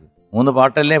 ആലോചിച്ച് നോക്ക്. 3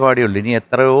 പാട്ടല്ലേ പാടിയുള്ളൂ, ഇനി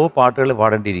എത്രയോ പാട്ടുകൾ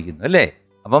പാടേണ്ടിയിരിക്കുന്നു അല്ലേ?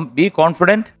 അപ്പം ബി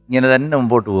കോൺഫിഡൻറ്റ്, ഇങ്ങനെ തന്നെ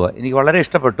മുമ്പോട്ട് പോവുക. എനിക്ക് വളരെ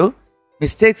ഇഷ്ടപ്പെട്ടു.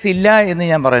 മിസ്റ്റേക്സ് ഇല്ല എന്ന്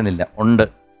ഞാൻ പറയുന്നില്ല, ഉണ്ട്.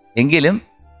 എങ്കിലും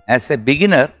as A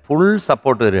beginner full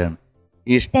support തരികയാണ്.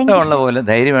 ഇഷ്ടമുള്ള പോലെ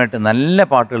ധൈര്യമായിട്ട് നല്ല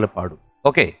പാട്ടുകൾ പാടും.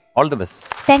 Okay, all the best.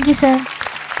 Thank you sir.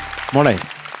 മോളെ,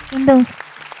 എന്തോ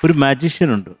ഒരു മാജിഷ്യൻ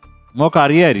ഉണ്ട്, മോക്ക്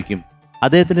അറിയായിരിക്കും.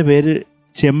 അദ്ദേഹത്തിന്റെ പേര്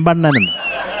ചെമ്പണ്ണനെന്ന്.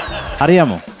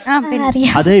 അറിയാമോ?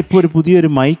 അതേ ഇപ്പൊ ഒരു പുതിയൊരു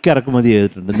മൈക്ക് ഇറക്കുമതി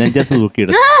ചെയ്തിട്ടുണ്ട്, നെഞ്ചത്ത്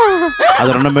തൂക്കിയെടുത്ത്.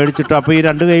 അതൊരെണ്ണം മേടിച്ചിട്ട് അപ്പൊ ഈ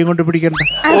 2 കൈ കൊണ്ട് പിടിക്കണ്ട.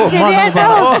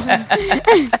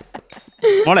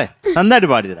 മോളെ നന്നായിട്ട്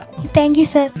പാടിയതാ. Thank you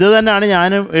sir. ഇത് തന്നെയാണ്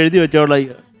ഞാനും എഴുതി വെച്ചോളാം.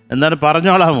 എന്താണ്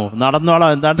പറഞ്ഞോളാമോ, നടന്നോളാം,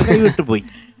 എന്താണ്ട് കൈ വിട്ടുപോയി.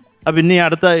 പിന്നെ ഈ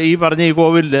അടുത്ത ഈ പറഞ്ഞ ഈ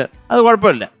കോവിലില് അത്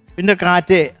കുഴപ്പമില്ല. പിന്നെ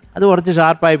കാറ്റ് അത് കുറച്ച്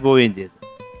ഷാർപ്പായി പോവുകയും ചെയ്തു,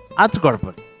 അത്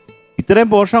കുഴപ്പമില്ല. ഇത്രയും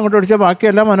പോർഷൻ അങ്ങോട്ട് പഠിച്ചാൽ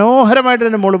ബാക്കിയെല്ലാം മനോഹരമായിട്ട്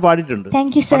തന്നെ മോള് പാടിയിട്ടുണ്ട്.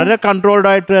 വളരെ കൺട്രോൾഡ്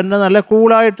ആയിട്ട് തന്നെ നല്ല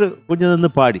കൂളായിട്ട് കുഞ്ഞു നിന്ന്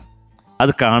പാടി.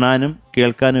 അത് കാണാനും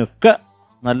കേൾക്കാനും ഒക്കെ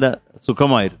നല്ല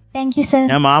സുഖമായിരുന്നു.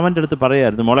 ഞാൻ മാമന്റെ അടുത്ത്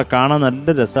പറയായിരുന്നു, മോളെ കാണാൻ നല്ല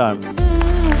രസമാണ്.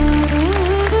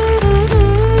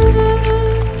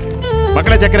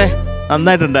 മക്കളെ ചക്കരെ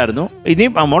നന്നായിട്ടുണ്ടായിരുന്നു. ഇനി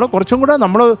നമ്മള് കുറച്ചും കൂടെ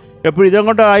നമ്മൾ എപ്പോഴും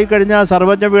ഇതങ്ങോട്ട് ആയിക്കഴിഞ്ഞാൽ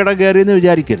സർവജ്ഞ പീഠം കയറിയെന്ന്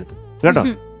വിചാരിക്കരുത് കേട്ടോ.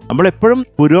 നമ്മളെപ്പോഴും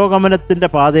പുരോഗമനത്തിന്റെ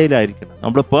പാതയിലായിരിക്കണം,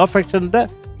 നമ്മൾ പെർഫെക്ഷന്റെ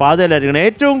പാതയിലായിരിക്കണം.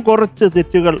 ഏറ്റവും കുറച്ച്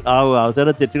തെറ്റുകൾ ആവുക,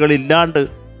 അവസരം തെറ്റുകൾ ഇല്ലാണ്ട്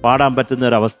പാടാൻ പറ്റുന്ന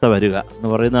ഒരു അവസ്ഥ വരിക എന്ന്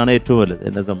പറയുന്നതാണ് ഏറ്റവും വലുത്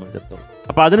എന്നെ സംബന്ധിച്ചിടത്തോളം.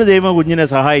 അപ്പൊ അതിന് ദൈവം കുഞ്ഞിനെ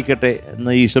സഹായിക്കട്ടെ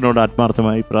എന്ന് ഈശ്വരനോട്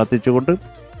ആത്മാർത്ഥമായി പ്രാർത്ഥിച്ചുകൊണ്ട്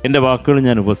എന്റെ വാക്കുകൾ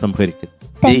ഞാൻ ഉപസംഹരിക്കുന്നു.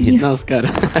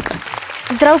 നമസ്കാരം.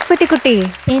 ദ്രൗപദി കുട്ടി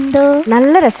എന്തോ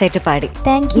നല്ല രസമായിട്ട് പാടി.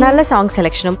 നല്ല സോങ്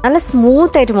സെലക്ഷനും നല്ല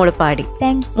സ്മൂത്ത് ആയിട്ട് മോള് പാടി.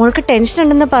 മോൾക്ക് ടെൻഷൻ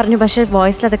ഉണ്ടെന്ന് പറഞ്ഞു, പക്ഷെ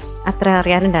വോയിസിൽ അത് അത്ര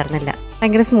അറിയാനുണ്ടായിരുന്നില്ല.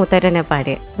 ഭയങ്കര സ്മൂത്ത് ആയിട്ട് തന്നെ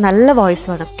പാടിയ നല്ല വോയിസ്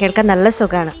ആണ്, കേൾക്കാൻ നല്ല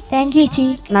സുഖമാണ്. താങ്ക് യു ചേച്ചി.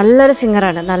 നല്ലൊരു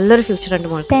സിംഗറാണ്, നല്ലൊരു ഫ്യൂച്ചർ ഉണ്ട്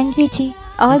മോൾക്ക്. താങ്ക് യു ചേച്ചി.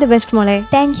 ഓൾ ദി ബെസ്റ്റ് മോളെ.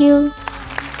 Thank you.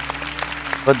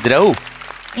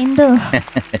 എന്തോ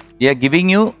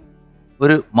ഗിവിംഗ് യു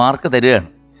ഒരു മാർക്ക് തരികയാണ്.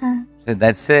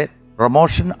 That's A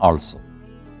promotion also.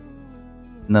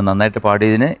 ഇന്ന് നന്നായിട്ട്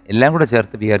പാടിയതിന് എല്ലാം കൂടെ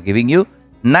ചേർത്ത് V are giving you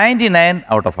 99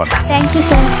 out of 100. Thank you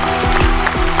sir.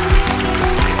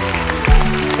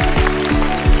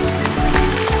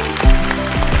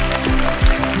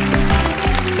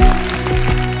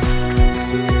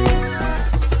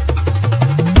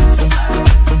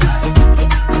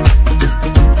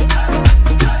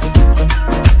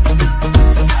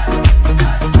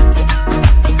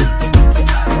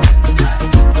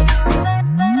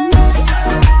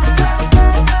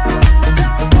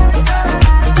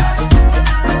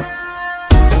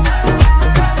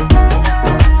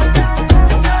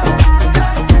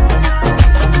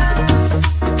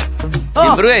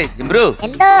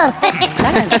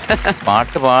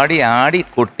 പാട്ട് പാടി ആടി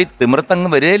കൊട്ടി തിമിർത്തങ്ങ്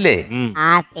വരികയല്ലേ?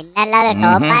 പിന്നല്ലാതെ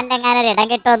ടോപ്പാന്റെ എങ്ങനെ ഇടം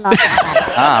കിട്ടുമെന്നോ.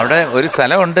 ആ അവിടെ ഒരു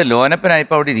സ്ഥലമുണ്ട്,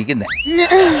 ലോനപ്പനായിപ്പോ അവിടെ ഇരിക്കുന്നേ.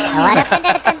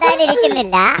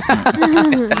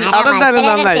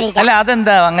 അല്ല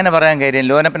അതെന്താ അങ്ങനെ പറയാൻ കാര്യം?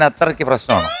 ലോനപ്പൻ അത്രയ്ക്ക്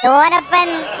പ്രശ്നമാണോ? ലോനപ്പൻ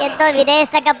എന്തോ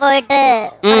വിദേശത്തൊക്കെ പോയിട്ട്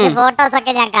ഫോട്ടോസ്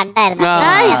ഒക്കെ ഞാൻ കണ്ടായിരുന്നു.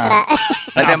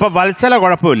 വത്സല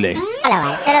കുഴപ്പമില്ലേ? അല്ല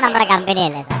വത്സല നമ്മുടെ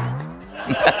കമ്പനിയല്ലേ സാർ.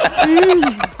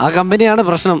 ആ കമ്പനിയാണ്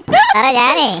പ്രശ്നം. സാറേ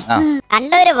ഞാനേ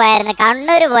കണ്ണൂര് പോയായിരുന്നു.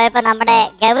 കണ്ണൂര് പോയപ്പോ നമ്മുടെ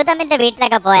ഗൗതമിന്റെ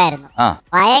വീട്ടിലൊക്കെ പോയായിരുന്നു.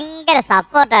 ഭയങ്കര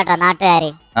സപ്പോർട്ട് കേട്ടോ നാട്ടുകാര്.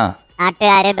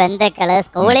 നാട്ടുകാര്, ബന്ധുക്കള്,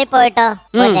 സ്കൂളിൽ പോയിട്ടോ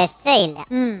ഒരു രക്ഷയില്ല.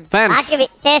 ബാക്കി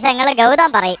വിശേഷങ്ങൾ ഗൗതം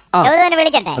പറയും. ഗൗതമിനെ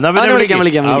വിളിക്കട്ടെ?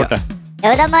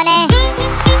 ഗൗതം മോനെ.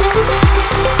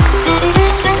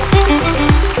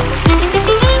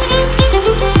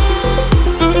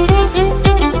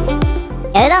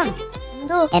 ഗൗതം,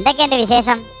 എന്തൊക്കെയുണ്ട്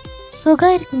വിശേഷം?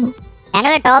 സുഖമായിരിക്കുന്നു.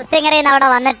 ഞങ്ങള് ടോപ്പ് സിംഗറിൽ അവിടെ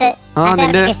വന്നിട്ട്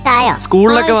ഇഷ്ടായോ?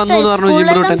 സ്കൂളിലൊക്കെ വന്നു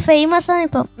ഫേമസ് ആണ്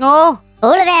ഇപ്പം. ഓ,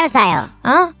 സ്കൂള് ഫേമസ് ആയോ?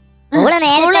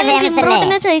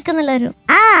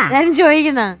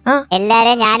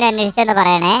 എല്ലാരും ഞാനും അന്വേഷിച്ചെന്ന്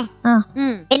പറയണേ.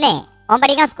 പിന്നെ ഓൻ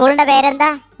പഠിക്കുന്ന സ്കൂളിന്റെ പേരെന്താ?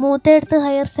 Moothedath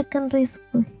higher secondary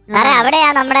school. സാറേ, അവിടെയാ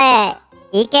നമ്മുടെ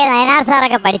EK നയനാർ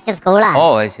സാറൊക്കെ പഠിച്ച സ്കൂളാ. ഓ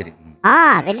ശരി. ആ,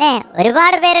 പിന്നെ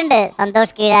ഒരുപാട് പേരുണ്ട്.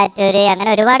 സന്തോഷ് കീഴാറ്റൂര്, അങ്ങനെ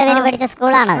ഒരുപാട് പേര് പഠിച്ച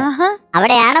സ്കൂളാണ്.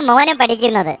 അവിടെയാണ് മോനും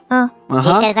പഠിക്കുന്നത്.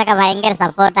 ടീച്ചേഴ്സ് ഒക്കെ ഭയങ്കര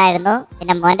സപ്പോർട്ടായിരുന്നു.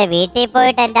 പിന്നെ മോന്റെ വീട്ടിൽ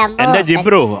പോയിട്ട് എന്റെ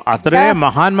ജിബ്രു, അത്രയും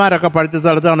മഹാന്മാരൊക്കെ പഠിച്ച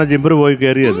സ്ഥലത്താണ് ജിബ്രു പോയി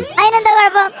കയറിയത്. അതിനെന്താ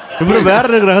കുഴപ്പം? ജിബ്രു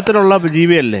വേറൊരു ഗ്രഹത്തിലുള്ള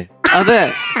ജീവിയല്ലേ? അതെ.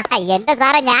 എന്റെ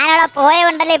സാറേ, ഞാനവിടെ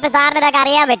പോയോണ്ടല്ലേ ഇപ്പൊ സാറിന് ഇതൊക്കെ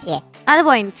അറിയാൻ പറ്റിയേ. അത്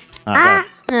point.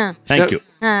 Thank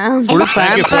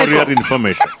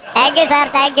you sir,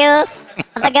 thank you.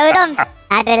 അപ്പൊ ഗൗതം,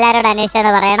 നാട്ടിലെല്ലാരോടും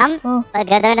അന്വേഷിച്ചെന്ന് പറയണം.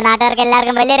 ഗൗതമിന്റെ നാട്ടുകാർക്ക്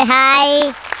എല്ലാവർക്കും വലിയൊരു ഹായ്.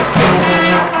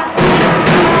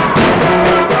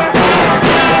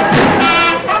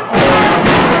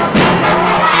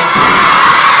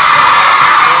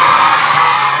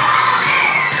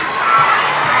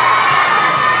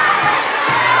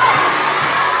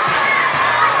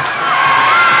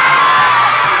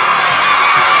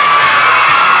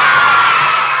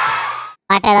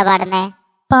 പാട്ടേതാ പാടുന്നേ?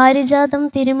 പാരിജാതം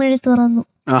തിരുമിഴി തുറന്നു.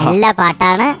 നല്ല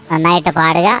പാട്ടാണ്, നന്നായിട്ട്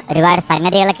പാടുക. ഒരുപാട്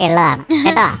സംഗതികളൊക്കെ ഉള്ളതാണ്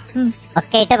കേട്ടോ.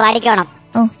 ഒക്കെ ഇട്ട് പാടിക്കോണം.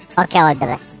 Okay, all the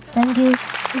best. Thank you.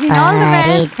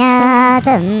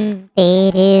 പാരിജാതം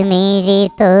തിരുമിഴി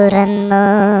തുറന്നു.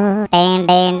 Turn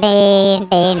turn turn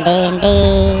turn turn turn.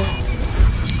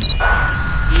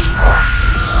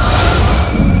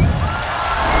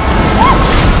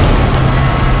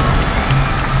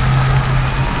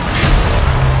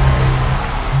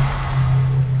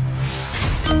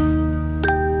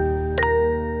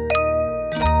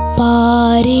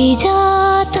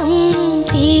 പാരിജാതം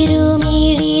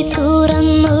തിരുമിഴി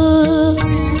തുറന്നു.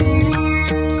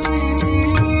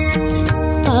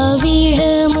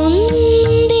 പവിഴമുന്തിരി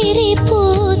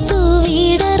പൂത്തു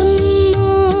വിടർന്നു.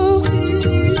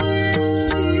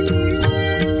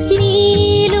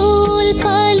 നീലോൽപലമിഴി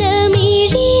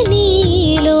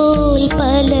നീലോൽപലമിഴി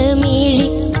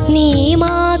നീ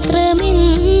മാത്രമെന്തിനുറങ്ങി.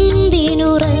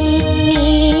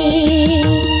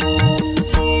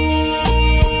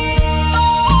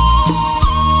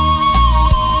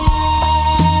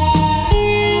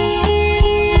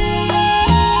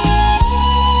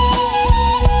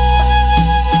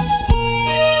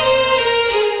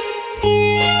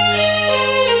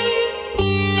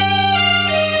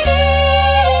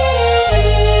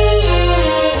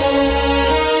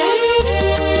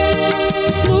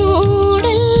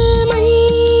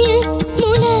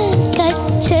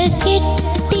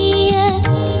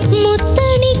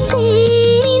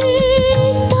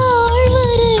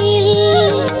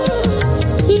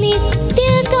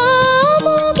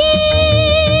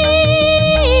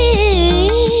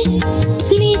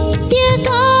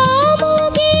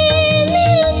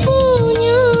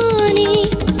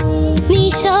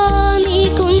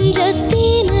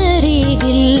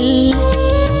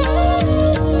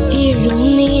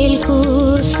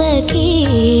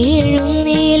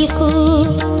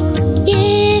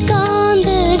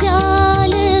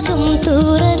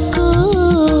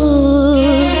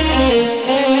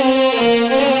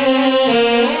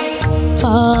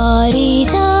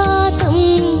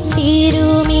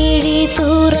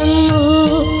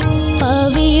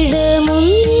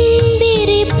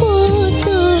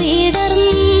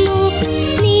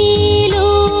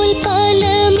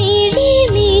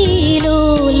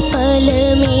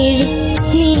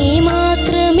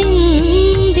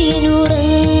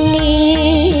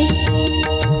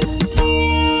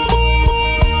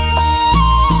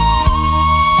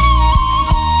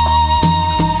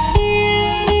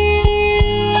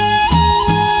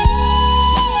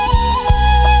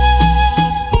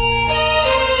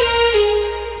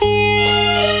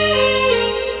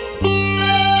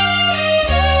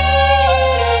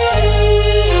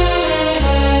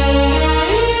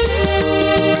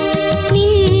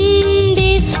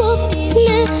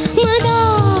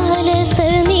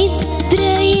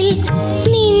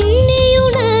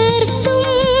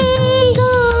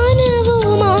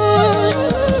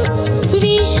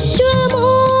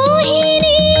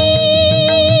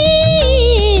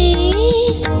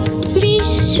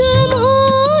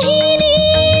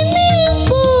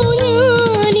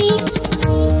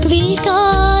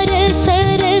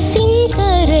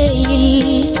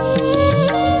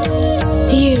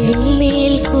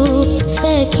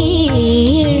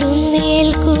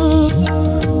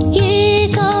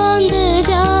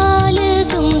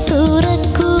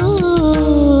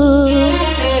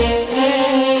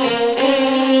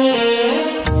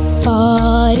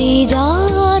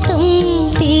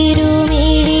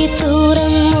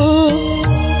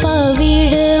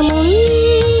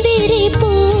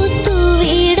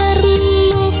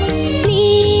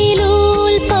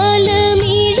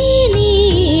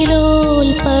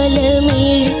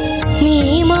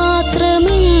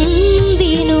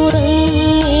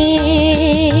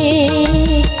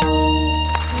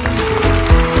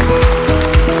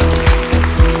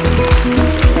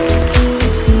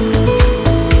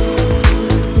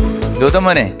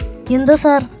 ഗൗതമോനെ, എന്തോ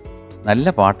സാർ? നല്ല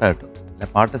പാട്ടാട്ടോ.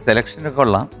 പാട്ട് സെലക്ഷനൊക്കെ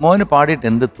കൊള്ളാം. മോന് പാടിയിട്ട്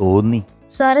എന്ത് തോന്നി?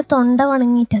 സാറ് തൊണ്ട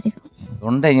വണങ്ങിട്ട് അധികം.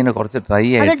 തൊണ്ട ഇങ്ങനെ കുറച്ച് ഡ്രൈ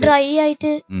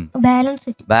ആയിട്ട്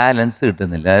ബാലൻസ്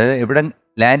കിട്ടുന്നില്ല. അതായത് ഇവിടെ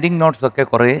ലാൻഡിങ് നോട്ട്സ് ഒക്കെ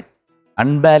കുറെ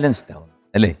അൺബാലൻസ്ഡ് ആവും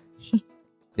അല്ലേ?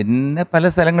 പിന്നെ പല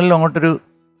സ്ഥലങ്ങളിലും അങ്ങോട്ടൊരു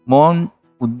മോൻ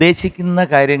ഉദ്ദേശിക്കുന്ന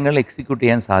കാര്യങ്ങൾ എക്സിക്യൂട്ട്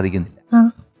ചെയ്യാൻ സാധിക്കുന്നില്ല.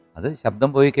 അത് ശബ്ദം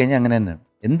പോയി കഴിഞ്ഞാൽ അങ്ങനെ തന്നെയാണ്.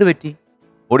 എന്ത് പറ്റി?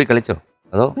 ഓടി കളിച്ചോ?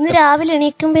 അതോ ഇന്ന് രാവിലെ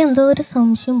എണീക്കുമ്പോ എന്തോ ഒരു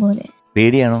സംശയം പോലെ.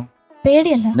 പേടിയാണോ?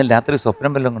 പേടിയല്ല. ഇന്നലെ രാത്രി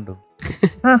സ്വപ്നം വല്ലതും കണ്ടോ?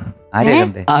 ആരെയാ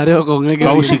കണ്ടേ?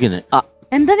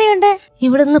 എന്താ നീ കണ്ടേ?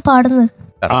 ഇവിടുന്ന് പാടുന്നത്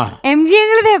MG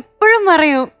എപ്പോഴും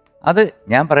പറയൂ. അത്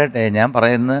ഞാൻ പറയട്ടെ, ഞാൻ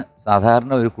പറയുന്ന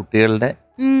സാധാരണ ഒരു കുട്ടികളുടെ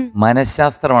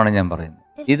മനഃശാസ്ത്രമാണ് ഞാൻ പറയുന്നത്.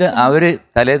 ഇത് അവര്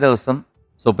തലേ ദിവസം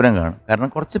സ്വപ്നം കാണും. കാരണം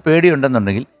കുറച്ച്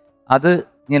പേടിയുണ്ടെന്നുണ്ടെങ്കിൽ അത്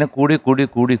ഇങ്ങനെ കൂടി കൂടി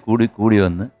കൂടി കൂടി കൂടി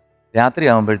വന്ന് രാത്രി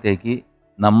ആകുമ്പോഴത്തേക്ക്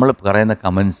നമ്മൾ പറയുന്ന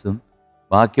കമൻസും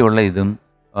ബാക്കിയുള്ള ഇതും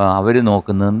അവർ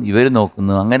നോക്കുന്നതും ഇവർ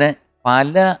നോക്കുന്നതും അങ്ങനെ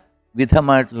പല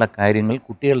വിധമായിട്ടുള്ള കാര്യങ്ങൾ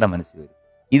കുട്ടികളുടെ മനസ്സിൽ വരും.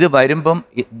 ഇത് വരുമ്പം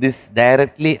this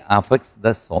directly affects the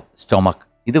stomach.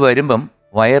 ഇത് വരുമ്പം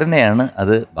വയറിനെയാണ്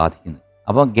അത് ബാധിക്കുന്നത്.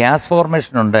 അപ്പം ഗ്യാസ്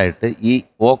ഫോർമേഷൻ ഉണ്ടായിട്ട് ഈ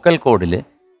വോക്കൽ കോഡിൽ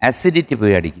അസിഡിറ്റി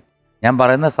പോയി അടിക്കും. ഞാൻ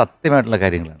പറയുന്ന സത്യമായിട്ടുള്ള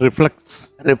കാര്യങ്ങളാണ്.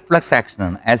 റിഫ്ലക്സ്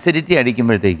ആക്ഷനാണ്. അസിഡിറ്റി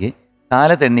അടിക്കുമ്പോഴത്തേക്ക്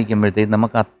കാലത്തെണ്ണിക്കുമ്പോഴത്തേക്ക്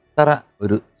നമുക്ക് അത്ര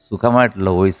ഒരു സുഖമായിട്ടുള്ള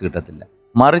വോയിസ് കിട്ടത്തില്ല.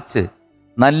 മറിച്ച്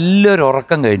നല്ലൊരു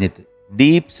ഉറക്കം കഴിഞ്ഞിട്ട്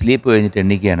ഡീപ്പ് സ്ലീപ്പ് കഴിഞ്ഞിട്ട്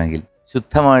എണ്ണിക്കുകയാണെങ്കിൽ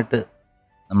ശുദ്ധമായിട്ട്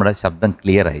നമ്മുടെ ശബ്ദം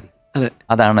ക്ലിയർ ആയിരിക്കും.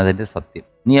 അതാണ് അതിന്റെ സത്യം.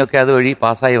 നീയൊക്കെ അതുവഴി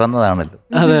പാസ്സായി വന്നതാണല്ലോ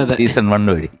സീസൺ 1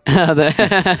 വഴി.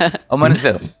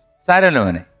 മനസ്സിലാവും. സാരമല്ലോ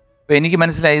മോനെ. ഇപ്പൊ എനിക്ക്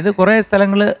മനസ്സിലായി ഇത് കുറെ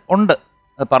സ്ഥലങ്ങൾ ഉണ്ട്.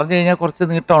 അത് പറഞ്ഞു കഴിഞ്ഞാൽ കുറച്ച്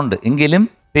നീട്ടമുണ്ട്. എങ്കിലും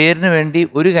പേരിന് വേണ്ടി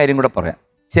ഒരു കാര്യം കൂടെ പറയാം.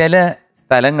 ചില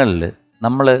സ്ഥലങ്ങളിൽ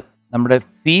നമ്മൾ നമ്മുടെ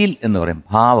ഫീൽ എന്ന് പറയും,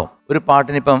 ഭാവം. ഒരു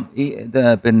പാട്ടിനിപ്പം ഈ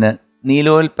പിന്നെ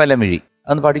നീലോൽപ്പലമിഴി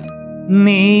അതൊന്ന് പാടി.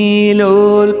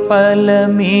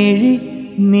 നീലോൽപ്പലമിഴി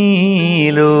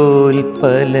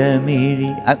നീലോൽപ്പലമിഴി,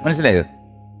 മനസ്സിലായോ?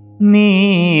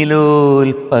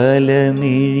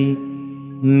 നീലോൽപ്പലമിഴി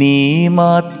നീ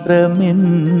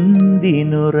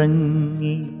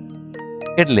മാത്രമെന്തിനുറങ്ങി,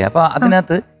 കേട്ടില്ലേ? അപ്പൊ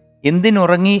അതിനകത്ത്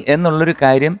എന്തിനുറങ്ങി എന്നുള്ളൊരു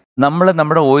കാര്യം നമ്മൾ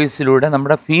നമ്മുടെ വോയിസിലൂടെ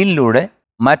നമ്മുടെ ഫീലിലൂടെ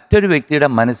മറ്റൊരു വ്യക്തിയുടെ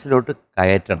മനസ്സിലോട്ട്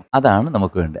കയറ്റണം. അതാണ്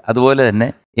നമുക്ക് വേണ്ടത്. അതുപോലെ തന്നെ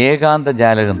ഏകാന്ത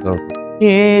ജാലകം തുറക്കും.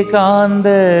 ഏകാന്ത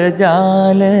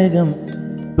ജാലകം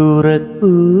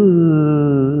തുറക്കൂ.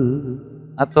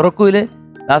 ആ തുറക്കൂല്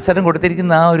ദാസരൻ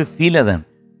കൊടുത്തിരിക്കുന്ന ആ ഒരു ഫീൽ അതാണ്.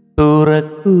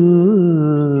 തുറക്കൂ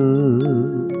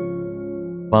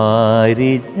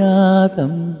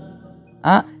പാരിജാതം. ആ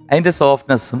അതിൻ്റെ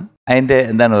സോഫ്റ്റ്നെസ്സും അതിൻ്റെ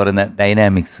എന്താണ് പറയുന്നത്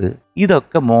ഡൈനാമിക്സ്,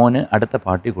 ഇതൊക്കെ മോന് അടുത്ത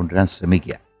പാട്ടിൽ കൊണ്ടുവരാൻ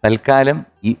ശ്രമിക്കുക. തൽക്കാലം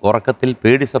ഈ ഉറക്കത്തിൽ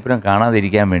പേടി സ്വപ്നം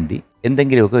കാണാതിരിക്കാൻ വേണ്ടി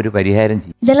എന്തെങ്കിലുമൊക്കെ ഒരു പരിഹാരം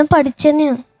ചെയ്യും. ഇതെല്ലാം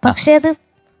പഠിച്ചെന്നെയാണ്. പക്ഷേ അത്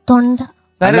തൊണ്ട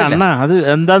അണ്ണാ അത്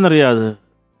എന്താന്നറിയാത്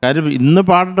കാര്യം. ഇന്ന്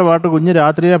പാട്ട പാട്ട് കുഞ്ഞ്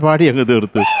രാത്രിയെ പാടി അങ്ങ്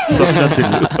തീർത്തു.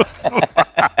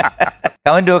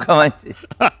 കമന്റ് ഒക്കെ വാങ്ങിച്ച്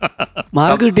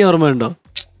മാർക്ക് കിട്ടിയ ഓർമ്മയുണ്ടോ?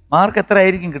 മാർക്ക് എത്ര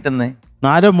ആയിരിക്കും കിട്ടുന്നത്?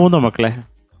 4-3 മക്കളെ.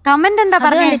 കമന്റ് എന്താ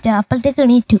പറഞ്ഞേ? അപ്പോഴത്തേക്ക്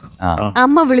എണീറ്റു.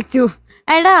 അമ്മ വിളിച്ചു.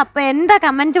 എടാ അപ്പൊ എന്താ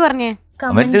കമന്റ് പറഞ്ഞേ?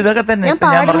 കമന്റ് ഇതൊക്കെ തന്നെ ഞാൻ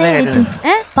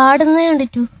പാടുന്നേ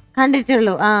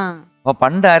കണ്ടിട്ടുള്ളൂ. അപ്പൊ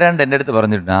പണ്ട് ആരാണ്ട് എൻ്റെ അടുത്ത്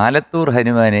പറഞ്ഞിട്ടുണ്ട്, ആലത്തൂർ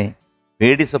ഹനുമാനെ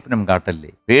പേടി സ്വപ്നം കാട്ടല്ലേ,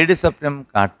 പേടി സ്വപ്നം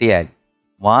കാട്ടിയാൽ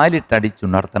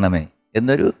വാലിട്ടടിച്ചുണർത്തണമേ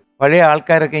എന്നൊരു പഴയ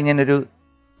ആൾക്കാരൊക്കെ ഇങ്ങനൊരു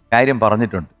കാര്യം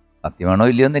പറഞ്ഞിട്ടുണ്ട്. സത്യമാണോ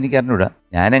ഇല്ലയോ എന്ന് എനിക്ക് അറിഞ്ഞൂടാ.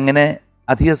 ഞാനങ്ങനെ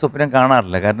അധിക സ്വപ്നം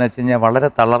കാണാറില്ല. കാരണം വെച്ച് കഴിഞ്ഞാൽ വളരെ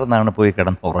തളർന്നാണ് പോയി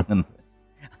കിടന്ന് ഉറങ്ങുന്നത്.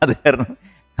 അത് കാരണം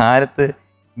കാലത്ത്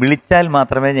വിളിച്ചാൽ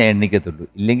മാത്രമേ ഞാൻ എണ്ണിക്കത്തുള്ളൂ.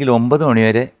 ഇല്ലെങ്കിൽ 9 മണി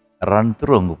വരെ റൺ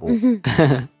ത്രൂ അങ്ങ് പോകും.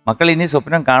 മക്കൾ ഇനി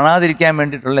സ്വപ്നം കാണാതിരിക്കാൻ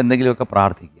വേണ്ടിയിട്ടുള്ള എന്തെങ്കിലുമൊക്കെ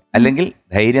പ്രാർത്ഥിക്കുക, അല്ലെങ്കിൽ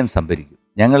ധൈര്യം സംഭരിക്കും.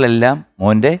 ഞങ്ങളെല്ലാം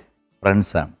മോൻ്റെ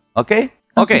ഫ്രണ്ട്സാണ്. Okay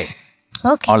okay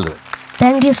all the best.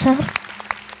 Thank you sir.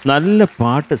 നല്ല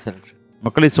പാട്ട് സെലക്ഷൻ.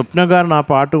 മക്കൾ ഈ സ്വപ്നകാരൻ ആ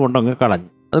പാട്ട് കൊണ്ടങ്ങ് കളഞ്ഞു.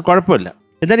 അത് കുഴപ്പമില്ല.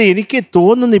 എന്നാലും എനിക്ക്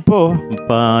തോന്നുന്നു ഇപ്പോ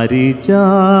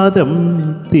പാരിജാതം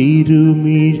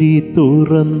തിരുമിഴി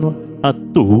തുറന്നു, ആ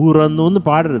തുറന്നു എന്ന്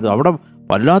പാടരുത്. അവിടെ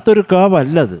വല്ലാത്തൊരു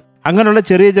കാവല്ലത്. അങ്ങനെയുള്ള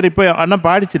ചെറിയ ചെറിയ ഇപ്പൊ അണ്ണൻ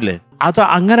പാടിച്ചില്ലേ, അത്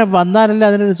അങ്ങനെ വന്നാലല്ലേ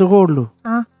അതിനൊരു സുഖമുള്ളൂ.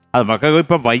 അത് മക്കൾക്ക്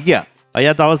ഇപ്പൊ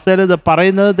വയ്യാത്ത അവസ്ഥയിൽ ഇത്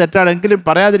പറയുന്നത് തെറ്റാണെങ്കിലും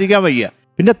പറയാതിരിക്കാൻ വയ്യ.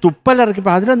 പിന്നെ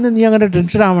തുപ്പലിറക്കിപ്പോ അതിലൊന്നും നീ അങ്ങനെ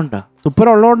ടെൻഷൻ ആവണ്ട.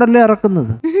 തുപ്പലുള്ളതുകൊണ്ടല്ലേ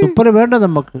ഇറക്കുന്നത്. തുപ്പല് വേണ്ട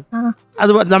നമുക്ക്.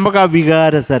 അത് നമുക്ക് ആ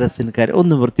വികാര സരസിൻ കാര്യം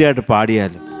ഒന്ന് വൃത്തിയായിട്ട്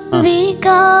പാടിയാലും.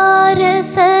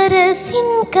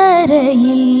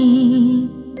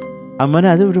 അമ്മനെ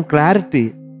അത് ഒരു ക്ലാരിറ്റി.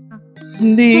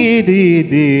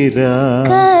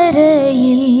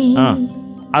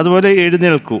 അതുപോലെ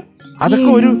എഴുന്നേൽക്കൂ. അതൊക്കെ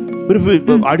ഒരു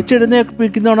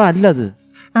അടിച്ചെഴുന്നേൽപ്പിക്കുന്നതാണോ? അല്ലത്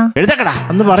എഴുതക്കടാ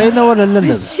എന്ന് പറയുന്ന പോലെ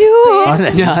അല്ലല്ലോ.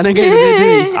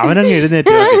 അവനങ്ങ്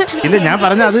എഴുന്നേറ്റ്. ഇല്ല ഞാൻ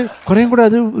പറഞ്ഞ അത് കുറേം കൂടെ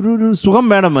അത് ഒരു സുഖം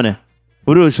വേണം മോനെ.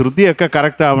 ഒരു ശ്രുതിയൊക്കെ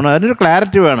കറക്റ്റ് ആവണം. അതിനൊരു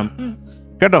ക്ലാരിറ്റി വേണം.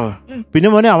 കേട്ടോ. പിന്നെ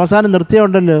മോനെ അവസാനം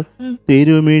നിർത്തിയുണ്ടല്ലോ,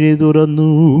 തിരുമിഴി തുറന്നു,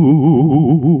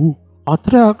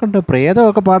 അത്ര ആക്കണ്ട,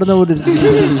 പ്രേതമൊക്കെ പാടുന്ന പോലെ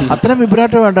അത്ര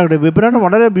വിഭ്രാട്ടം വേണ്ട. വിഭ്രാട്ടം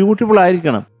വളരെ ബ്യൂട്ടിഫുൾ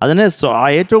ആയിരിക്കണം. അതിനെ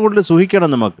ഏറ്റവും കൂടുതൽ സൂഹിക്കണം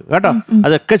നമുക്ക് കേട്ടോ.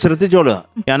 അതൊക്കെ ശ്രദ്ധിച്ചോളുക.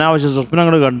 അനാവശ്യ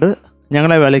സ്വപ്നങ്ങൾ കണ്ട്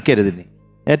ഞങ്ങളെ വിലക്കരുതിനി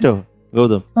ഏറ്റവും.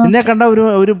 ഗൗതം, നിന്നെ കണ്ട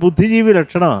ഒരു ബുദ്ധിജീവി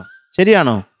ലക്ഷണമാണ്.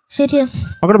 ശരിയാണോ? ശരിയാ.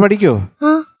 മക്കൾ പഠിക്കോ?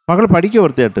 മക്കൾ പഠിക്കോ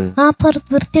വൃത്തിയായിട്ട്?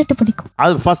 വൃത്തിയായിട്ട് പഠിക്കും.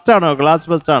 അത് ഫസ്റ്റ് ആണോ? ക്ലാസ്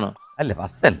ഫസ്റ്റ് ആണോ? അല്ല,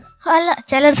 ഫസ്റ്റ് അല്ല. അല്ല,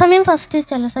 ചില സമയം ഫസ്റ്റ്,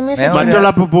 ചില സമയം മറ്റുള്ള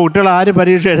കുട്ടികൾ ആര്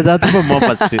പരീക്ഷ എഴുതാത്തപ്പോ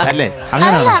ഫസ്റ്റ് അല്ലേ?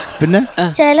 അങ്ങനെയാണോ? പിന്നെ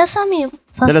ചില സമയം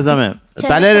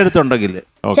തലയിലെടുത്തുണ്ടെങ്കിൽ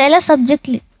ചില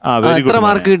സബ്ജക്റ്റില്. എത്ര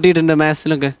മാർക്ക് കിട്ടിയിട്ടുണ്ട്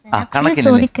മാത്സിലൊക്കെ?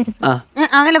 ചോദിക്കരുത്.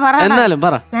 എന്നാലും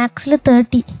പറ. മാത്സില്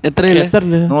 30. എത്രയില്?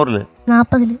 100-ല്.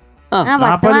 40-ല്.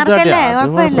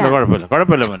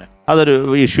 കുഴപ്പമില്ല മോനെ, അതൊരു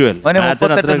ഇഷ്യൂ അല്ല.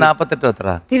 38 എത്ര?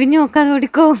 തിരിഞ്ഞു നോക്കാതെ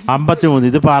കൊടുക്കോ? 53.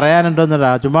 ഇത് പറയാനുണ്ടോന്നല്ല,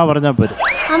 ചുമ്മാ പറഞ്ഞാ പോരും.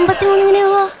 53 എങ്ങനെയാ?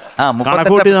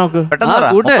 കണക്കൂട്ടി നോക്ക്. 8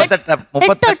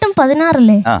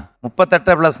 16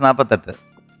 38 + 48.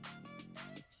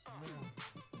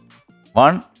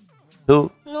 1 2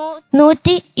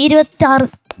 126.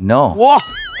 നോ,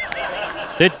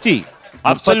 തെറ്റി.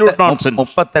 Absolute nonsense.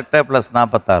 38 +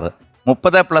 46.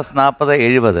 30 + 40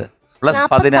 70 +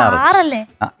 16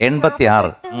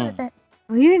 86.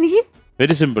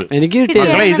 Very simple. എനിക്ക് കിട്ടിയ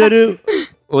ഇതൊരു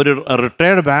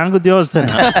റിട്ടയർഡ് ബാങ്ക്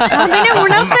ഉദ്യോഗസ്ഥനാണ്.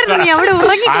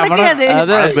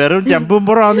 വെറും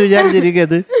ചെമ്പുംപുറമാന്ന്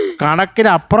വിചാരിച്ചിരിക്കുന്നത്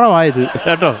കണക്കിനപ്പുറമായത്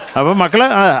കേട്ടോ. അപ്പൊ മക്കളെ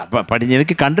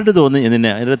എനിക്ക് കണ്ടിട്ട് തോന്നി,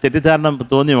 നിന്നെ തെറ്റിദ്ധാരണ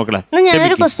തോന്നി മക്കളെ.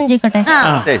 ഞാനൊരു ക്വസ്റ്റ്യൻ ചോദിക്കട്ടെ?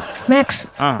 മാത്സ്.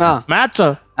 മാത്സോ?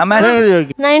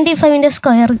 95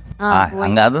 സ്ക്വയർ.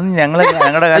 അതൊന്നും ഞങ്ങളെ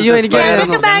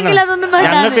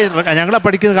ഞങ്ങളെ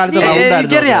പഠിക്കുന്ന കാലത്ത്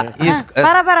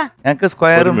ഞങ്ങൾക്ക്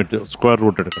സ്ക്വയറും സ്ക്വയർ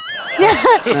റൂട്ട് എടുക്കാം.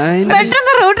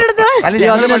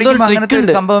 അങ്ങനത്തെ ഒരു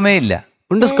സംഭവമേ ഇല്ല.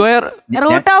 സ്ക്വയർ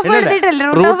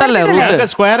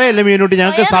സ്ക്വയറേ അല്ല മീനൂട്ടി,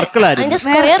 ഞങ്ങൾക്ക് സർക്കിൾ ആയിരുന്നു.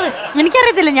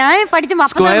 എനിക്കറിയത്തില്ല, ഞാൻ പഠിച്ച 95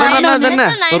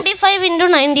 ×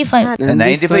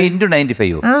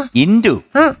 95 ഇൻറ്റു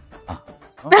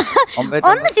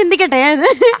ഒന്ന് ചിന്തിക്കട്ടെ.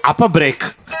 അപ്പൊ ബ്രേക്ക്,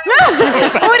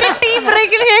 ഒരു ടീ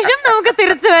ബ്രേക്കിന് ശേഷം നമുക്ക്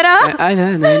തിരിച്ചു വരാം.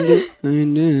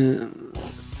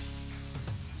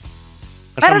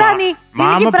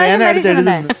 മാമ പേന എടുത്ത്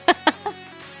എഴുതുന്നു.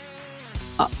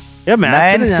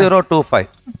 9025.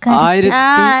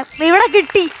 ഇവിടെ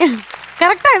കിട്ടി.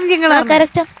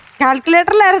 കറക്റ്റ്.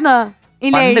 കാൽക്കുലേറ്ററിലായിരുന്നോ?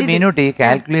 മീനൂട്ടി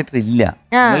കാൽക്കുലേറ്റർ ഇല്ല.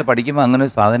 നിങ്ങൾ പഠിക്കുമ്പോ അങ്ങനെ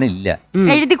ഒരു സാധനം ഇല്ല.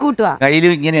 എഴുതി കൂട്ടുക. കയ്യിൽ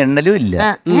ഇങ്ങനെ എണ്ണലും ഇല്ല.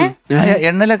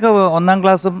 എണ്ണലൊക്കെ 1ാം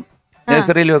ക്ലാസ്സും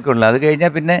നഴ്സറിയിലും ഒക്കെ ഉള്ളു. അത്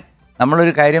കഴിഞ്ഞാൽ പിന്നെ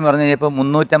നമ്മളൊരു കാര്യം പറഞ്ഞു കഴിഞ്ഞപ്പോ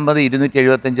 350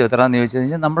 275 എത്രാന്ന് ചോദിച്ചു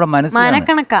കഴിഞ്ഞാൽ നമ്മുടെ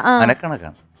മനക്കണക്കാണ്.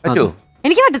 പറ്റുമോ?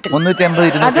 എനിക്ക് പറ്റത്തില്ല.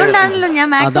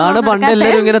 350 അതാണ് പണ്ട്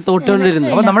എല്ലാവരും ഇങ്ങനെ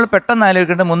തോറ്റോണ്ടിരുന്നത്. അപ്പൊ നമ്മൾ പെട്ടെന്ന്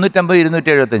ആലോചിക്കേണ്ട 350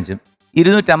 275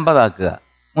 250 ആക്കുക.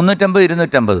 350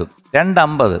 250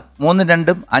 250 3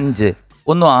 2 5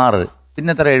 1 6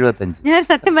 പിന്നെ എത്ര? 75. ഞാൻ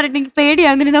സത്യം പറഞ്ഞിട്ട് എനിക്ക്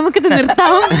പേടിയാവുന്നില്ല. നമുക്കിത്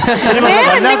നിർത്താം.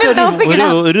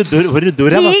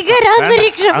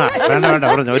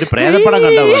 ഒരു പ്രേതപ്പടം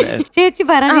കണ്ട പോലെ. ചേച്ചി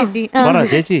പറ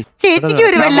ചേച്ചി. ചേച്ചിക്ക്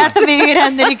ഒരു വല്ലാത്ത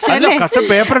ഭീകരാന്തരീക്ഷം.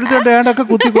 പേപ്പർ എടുത്തോണ്ട്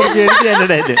കുത്തി കുറിച്ച്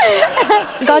എഴുതി.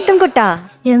 ഗൗതം കുട്ടാ,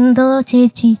 എന്തോ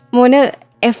ചേച്ചി മോന്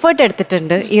എഫേർട്ട്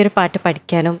എടുത്തിട്ടുണ്ട് ഈ ഒരു പാട്ട്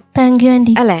പഠിക്കാനും. Thank you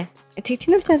aunty. അല്ലേ ചേച്ചി?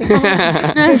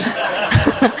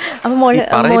 അപ്പൊ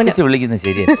വിളിക്കുന്നത്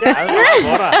ശരിയല്ല.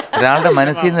 ഒരാളുടെ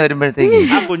മനസ്സിൽ നിന്ന് വരുമ്പോഴത്തേക്ക്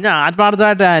കുഞ്ഞ്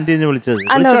ആത്മാർത്ഥമായിട്ട് ആന്റിന്ന് വിളിച്ചത്.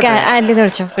 ആന്റിന്ന്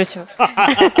വിളിച്ചോ.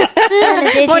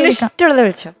 ഇഷ്ടമുള്ളത്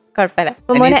വിളിച്ചോ, കുഴപ്പമില്ല.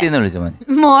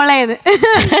 മോളേന്ന്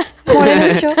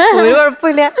ഒരു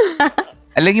കുഴപ്പമില്ല.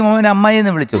 അല്ലെങ്കിൽ മോനെ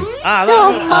അമ്മായിന്ന് വിളിച്ചോ.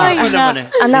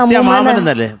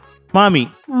 മാമി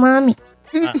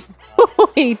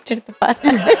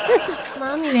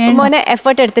മോനെ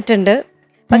എഫേർട്ട് എടുത്തിട്ടുണ്ട്.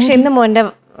 പക്ഷെ ഇന്ന് മോന്റെ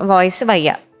വോയിസ് വയ്യ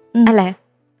അല്ലേ?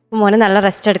 മോനെ നല്ല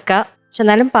റെസ്റ്റ് എടുക്കുക. പക്ഷെ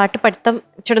എന്നാലും പാട്ട് പഠിത്തം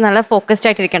ഇച്ചിരി നല്ല ഫോക്കസ്ഡ്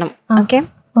ആയിട്ടിരിക്കണം. ഓക്കെ?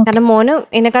 കാരണം മോന്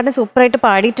എന്നെക്കാട്ടും സൂപ്പറായിട്ട്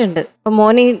പാടിയിട്ടുണ്ട്. അപ്പൊ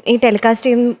മോന് ഈ ടെലികാസ്റ്റ്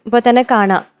ചെയ്യുമ്പോ തന്നെ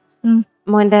കാണാം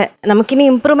മോന്റെ. നമുക്കിനി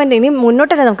ഇമ്പ്രൂവ്മെന്റ്, ഇനി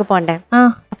മുന്നോട്ടല്ലേ നമുക്ക് പോണ്ടേ.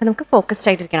 അപ്പൊ നമുക്ക് ഫോക്കസ്ഡ്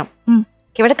ആയിട്ടിരിക്കണം.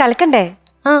 ഇവിടെ കലക്കണ്ടേ?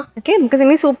 ഓക്കെ, നമുക്ക്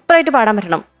ഇനി സൂപ്പറായിട്ട് പാടാൻ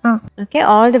പറ്റണം. ഓക്കെ,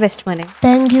 ഓൾ ദി ബെസ്റ്റ് മോനെ.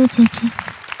 താങ്ക് യു ചേച്ചി.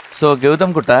 സോ ഗൗതം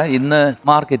കുട്ട, ഇന്ന്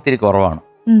മാർക്ക് ഇത്തിരി കുറവാണ്.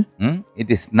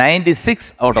 It is 96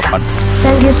 out of 100.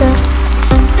 Thank you sir.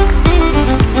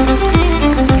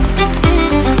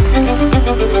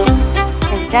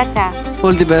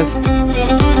 All the best.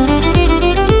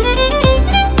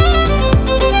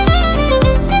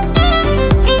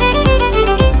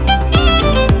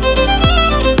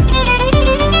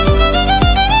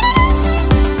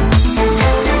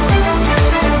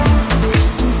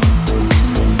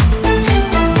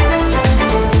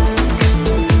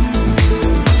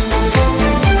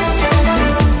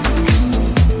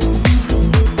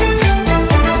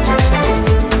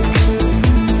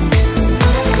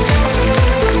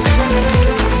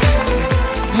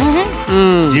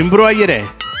 ജിംബ്രു അയ്യരെ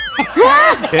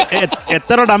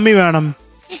എത്ര ഡമ്മി വേണം?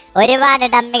 ഒരുപാട്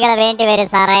ഡമ്മികൾ വേണ്ടി വരും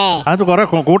സാറേ. അത് കൊറേ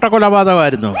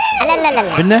കൂട്ടക്കൊലപാതകമായിരുന്നു. അല്ലല്ലല്ല,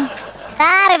 പിന്നെ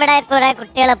സാർ ഇവിടെ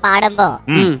കുട്ടികൾ പാടുമ്പോ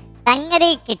സംഗതി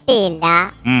കിട്ടിയില്ല,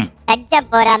 ടച്ചം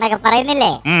പോരാന്നൊക്കെ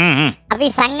പറയുന്നില്ലേ? അപ്പൊ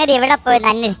ഈ സംഗതി എവിടെ പോയി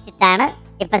അന്വേഷിച്ചിട്ടാണ്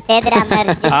ഇപ്പൊ സേതുരാമൻ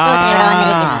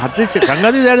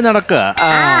സംഗതി തേടി നടക്കുക.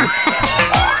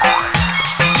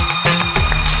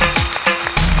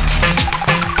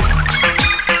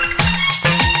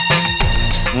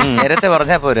 നേരത്തെ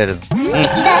പറഞ്ഞാ പോരായിരുന്നു.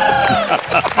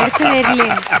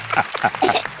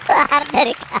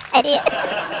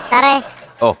 സാറേ,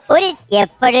 ഒരു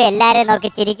എപ്പോഴും എല്ലാരും നോക്കി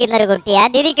ചിരിക്കുന്ന ഒരു കുട്ടിയാ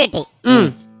ദിദിക്കുട്ടി.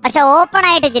 പക്ഷെ ഓപ്പൺ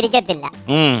ആയിട്ട് ചിരിക്കത്തില്ല.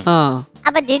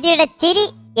 അപ്പൊ ദിദിയുടെ ചിരി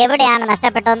എവിടെയാണ്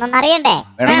നഷ്ടപ്പെട്ടതെന്നൊന്ന് അറിയണ്ടേ?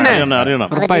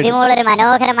 അപ്പൊ ദിദിമോളൊരു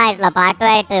മനോഹരമായിട്ടുള്ള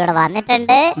പാട്ടുമായിട്ട് ഇവിടെ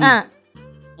വന്നിട്ടുണ്ട്.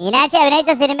 മീനാക്ഷി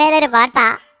അഭിനയിച്ച സിനിമയിലൊരു പാട്ടാ.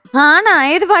 ആണോ?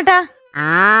 ഏത് പാട്ടാ?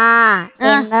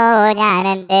 എന്നോ ഞാൻ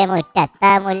എന്റെ മുറ്റത്ത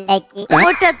മുല്ലയ്ക്ക്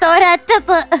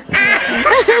മുറ്റത്തോരറ്റത്ത്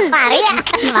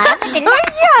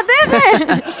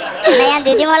ഞാൻ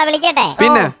ദിദിമോളെ വിളിക്കട്ടെ?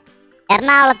 പിന്നെ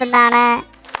എറണാകുളത്ത് നിന്നാണ്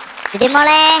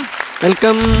ദിദിമോളെ.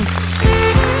 വെൽക്കം.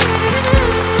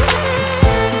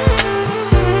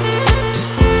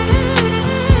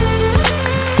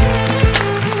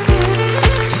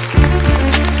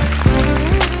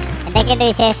 എന്തൊക്കെയുണ്ട്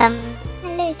വിശേഷം?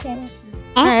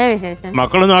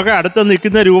 മക്കള് നോക്കെ, അടുത്ത്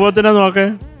നിൽക്കുന്ന രൂപത്തിനെ നോക്കെ.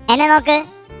 എന്നെ നോക്ക്.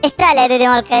 ഇഷ്ടല്ലേ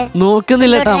ദിദിമോൾക്ക്?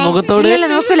 നോക്കുന്നില്ല കേട്ടാ മുഖത്തോട്.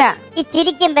 നോക്കൂല. ഈ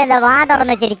ചിരിക്കുമ്പോ എന്താ വാ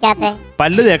തുറന്ന് ചിരിക്കാത്തെ?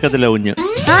 പല്ല് തേക്കത്തില്ല കുഞ്ഞ്.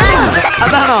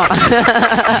 അതാണോ?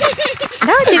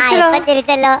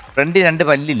 ചിരിച്ചല്ലോ. ഫ്രണ്ട് രണ്ട്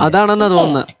പല്ലില്ല. അതാണെന്നാ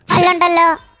തോന്നുന്നത്. പല്ലുണ്ടല്ലോ.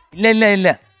 ഇല്ല ഇല്ല ഇല്ല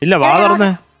ഇല്ല. വാ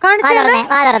തുറന്നേ.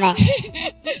 വാ തുറന്നേ.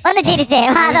 ഒന്ന് ചിരിച്ചേ.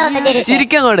 വാ തുറന്ന്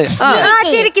ചിരിക്കങ്ങോട്ട്.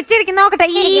 ചിരിക്ക് നോക്കട്ടെ.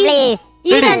 പ്ലീസ്.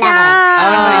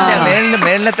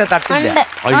 മേളിലത്തെ തട്ടില്ല.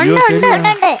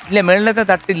 ഇല്ല, മേളിലത്തെ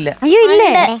തട്ടില്ല. അയ്യോ ഇല്ലേ?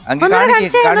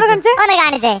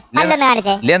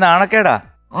 ഇല്ല, നാണക്കേടാ.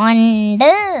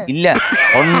 ഇല്ല,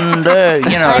 ഉണ്ട്.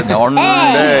 ഇങ്ങനെ പറഞ്ഞു,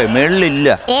 ഉണ്ട്. മേളിലില്ല.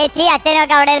 ചേച്ചി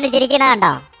അച്ഛനൊക്കെ അവിടെ നിന്ന് ചിരിക്കുന്ന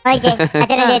കണ്ടോ? നോക്കിയേ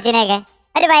അച്ഛനും ചേച്ചിനെയൊക്കെ.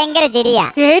 ഒരു ഭയങ്കര ചിരിയാ.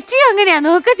 ചേച്ചി അങ്ങനെയാ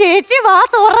നോക്ക്. ചേച്ചി വാ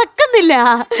തുറക്കുന്നില്ല.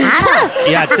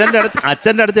 ഈ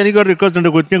അച്ഛന്റെ അടുത്ത് എനിക്കൊരു റിക്വസ്റ്റ് ഉണ്ട്.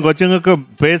 കൊച്ചുങ്ങൾക്ക്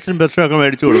പേസ്റ്റും ബെസ്റ്റും ഒക്കെ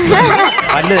മേടിച്ചു കൊടുക്കും.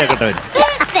 പല്ല് തേക്കട്ടെ.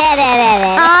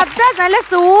 അതാ നല്ല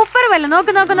സൂപ്പർ പല്ല്.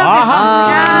 നോക്ക് നോക്ക് നോക്ക്.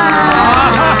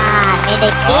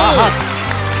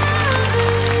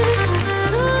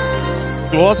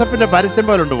 ജോസഫിന്റെ പരസ്യം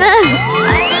പോലെ ഉണ്ട്.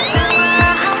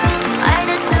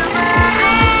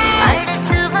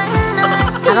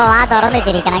 അപ്പൊ വാ തുറന്ന്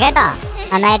ചിരിക്കണം കേട്ടോ.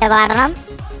 നന്നായിട്ട് പാടണം.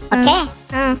 ഓക്കെ?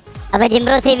 അപ്പൊ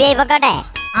ജിംബ്രു CBI പൊക്കോട്ടെ.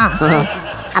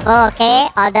 അപ്പൊ okay,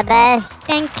 all the best.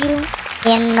 Thank you.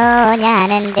 എന്നോ ഞാൻ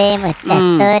എന്റെ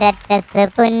മുറ്റത്തൊരറ്റത്ത്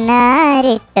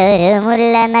പുന്നാരിച്ചൊരു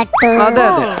മുല്ല നട്ടു.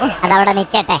 അതവിടെ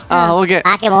നിക്കട്ടെ.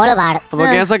 ബാക്കി മോള് പാടും.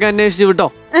 കേസൊക്കെ അന്വേഷിച്ചു വിട്ടോ.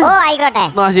 ഓ ആയിക്കോട്ടെ.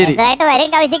 കേസായിട്ട് വരും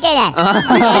കൗശിക്കേ ഞാൻ.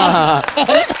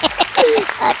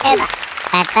 ഓക്കെ.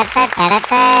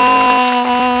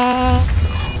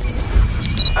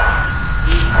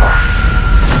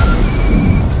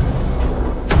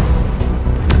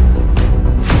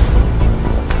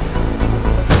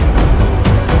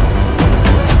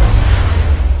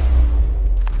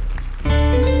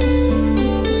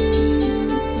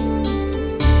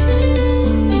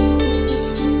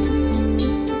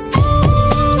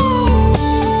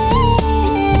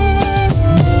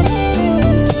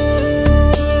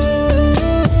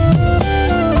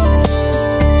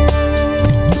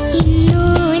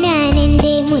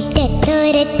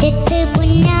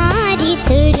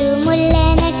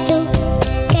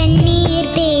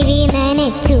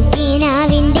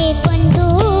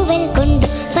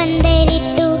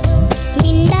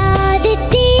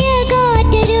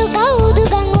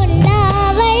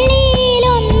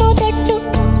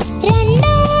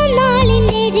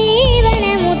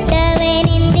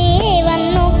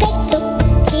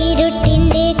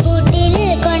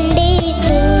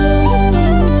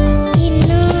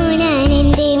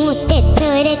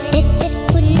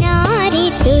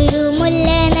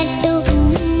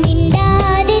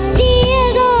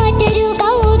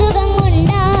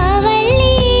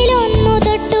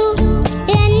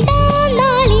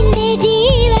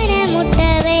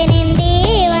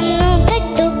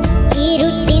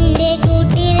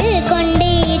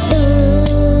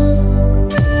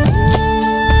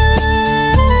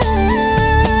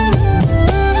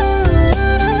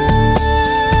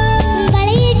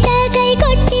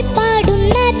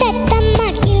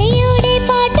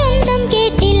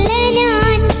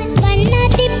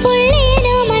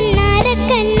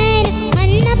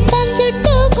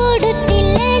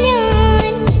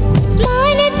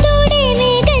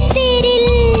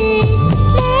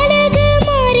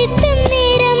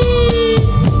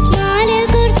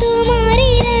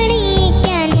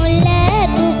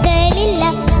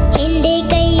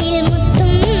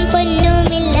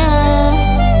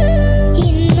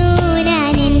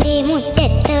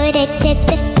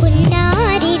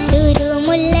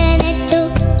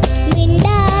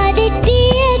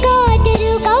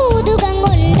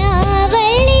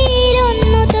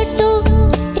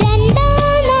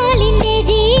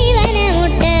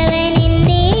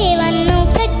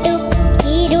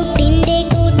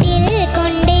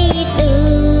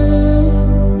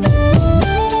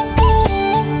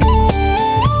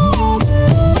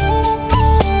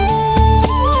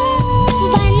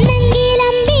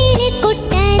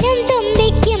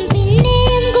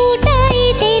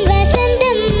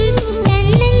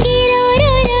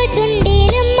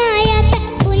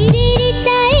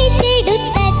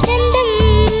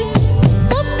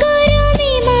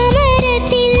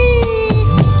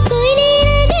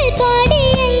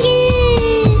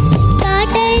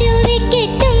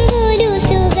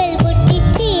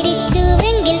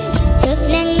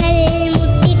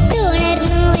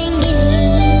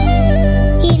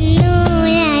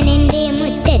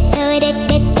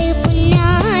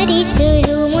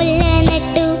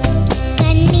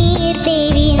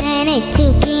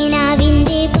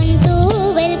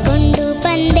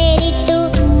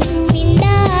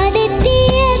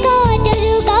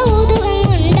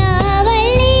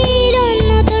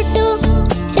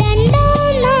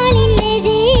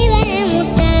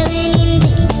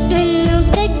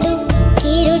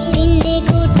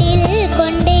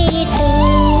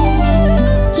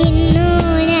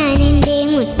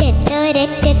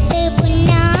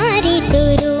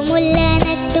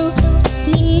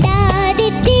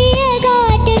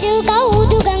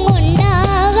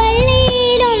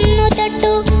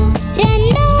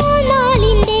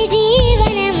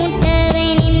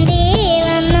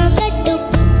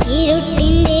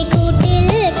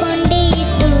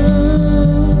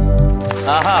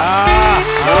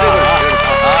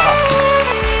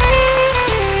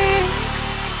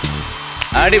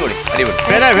 അടിപൊളി അടിപൊളി.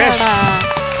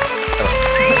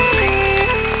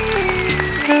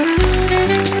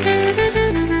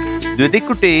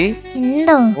 ദ്യുതിക്കുട്ടി.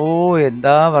 എന്തോ ഓ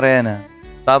എന്താ പറയാനാ,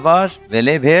 സബാഷ്,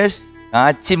 വെലേഭേഷ്,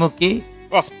 കാച്ചിമുക്കി,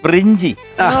 സ്പ്രിഞ്ചി.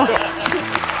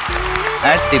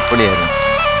 അടിപൊളിയായിരുന്നു.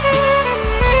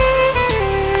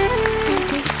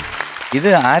 ഇത്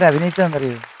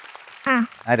ആരഭിനയിച്ചെന്നറിയോ?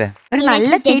 ആരാ? ഒരു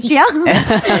നല്ല ചേച്ചിയാ.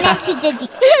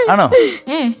 ആണോ?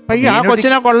 അയ്യോ, ആ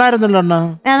കൊച്ചിനെ കൊള്ളായിരുന്നല്ലോ അണ്ണാ.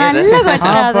 നല്ല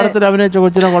ആ പടത്തിൽ അഭിനയിച്ച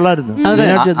കൊച്ചിനെ കൊള്ളായിരുന്നു.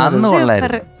 അന്ന്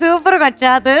കൊള്ളായിരുന്നു. സൂപ്പർ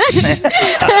കൊച്ചാത്.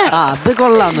 അത്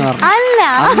കൊള്ളാന്ന് പറഞ്ഞു. അല്ല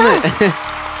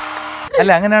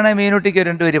അല്ല, അങ്ങനെയാണെങ്കിൽ മീനുട്ടിക്ക്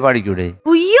രണ്ടുപേര് പാടിക്കൂടെ?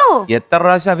 ഉയ്യോ, എത്ര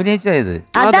പ്രാവശ്യം അഭിനയിച്ചത്?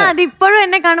 അതാ അതിപ്പോഴും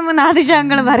എന്നെ കാണുമ്പോ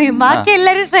നാദിശാങ്കള് പറയും. ബാക്കി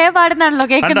എല്ലാരും ശ്രേയ പാടുന്നാണല്ലോ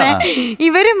കേൾക്കുന്നത്.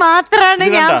 ഇവര് മാത്രാണ്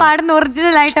ഞാൻ പാടുന്ന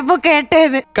ഒറിജിനൽ ആയിട്ടപ്പോ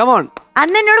കേട്ടത്. കമോൺ.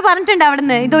 അന്ന് എന്നോട് പറഞ്ഞിട്ടുണ്ട്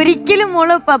അവിടുന്ന്, ഇതൊരിക്കലും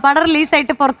മോള് പടം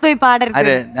റിലീസായിട്ട് പുറത്തു പോയി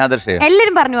പാടരുത്.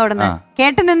 എല്ലാരും പറഞ്ഞു അവിടുന്ന്,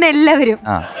 കേട്ടു നിന്ന് എല്ലാവരും.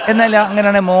 എന്നാലും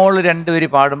അങ്ങനെയാണെങ്കിൽ മോള് രണ്ടുപേര്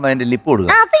പാടുമ്പോ അതിന്റെ ലിപ്പ്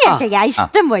കൊടുക്കുക. അത് ഞാൻ ചെയ്യാം,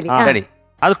 ഇഷ്ടം പോലെ.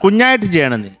 അത് കുഞ്ഞായിട്ട്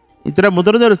ചെയ്യണം നീ. ഇത്ര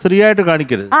മുതിർന്ന ഒരു സ്ത്രീയായിട്ട്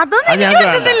കാണിക്കരുത്.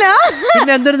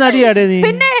 പിന്നെ എന്തൊരു നടിയാടേ നീ.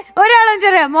 പിന്നെ ഒരാളും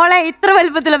ചെറിയ മോളെ ഇത്ര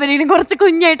വലുപ്പത്തിൽ അഭിനയിക്കും, കുറച്ച്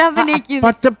കുഞ്ഞായിട്ട് അഭിനയിക്കും.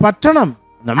 പറ്റണം.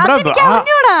 നമ്മുടെ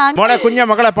മോളെ കുഞ്ഞ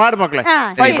മക്കളെ പാട് മക്കളെ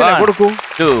കൊടുക്കൂ.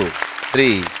 2 3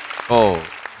 4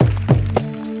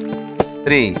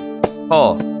 3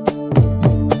 4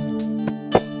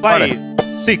 5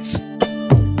 6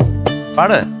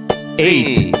 പാട്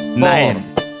 8 9.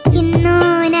 ഇന്നോ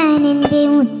ഞാൻ എന്റെ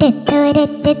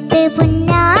മുറ്റത്തൊരറ്റത്ത്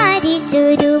പുന്നാരി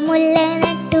ചുരുമുല്ല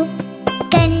നട്ടു,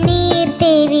 കണ്ണീർ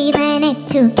തേവി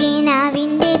നനച്ചു,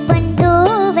 കിനാവിന്റെ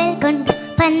പൊൻതൂവൽ കൊണ്ട്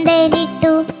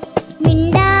പന്തലിട്ടു.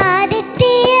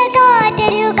 മിണ്ടാതെത്തിയ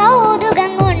കാറ്റൊരു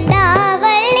കൗതുകം കൊണ്ടാ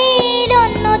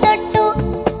വള്ളിയിലൊന്നു തൊട്ടു.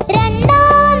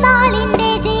 രണ്ടാം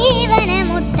നാളിന്റെ ജീവന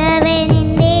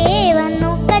മുട്ടവനെന്തേ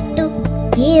വന്നു കട്ടു,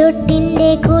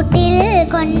 ഇരുട്ടിന്റെ കൂട്ടിൽ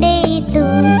കൊണ്ടേയിട്ടു.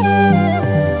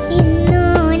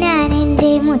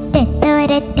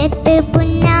 മുറ്റത്തൊരറ്റത്ത്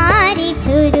പുന്നാരി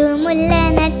ചുരുമുല്ല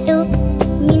നട്ടു,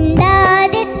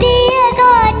 മിണ്ടാതെത്തിയ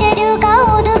കാറ്റൊരു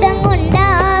കൗതുകം കൊണ്ടാ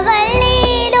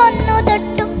വള്ളിയിലൊന്നു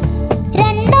തൊട്ടു.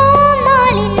 രണ്ടാം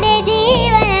നാളിന്റെ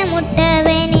ജീവന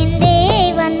മുട്ടവനെന്തേ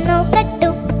വന്നു കട്ടു,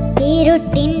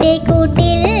 ഇരുട്ടിന്റെ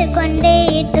കൂട്ടിൽ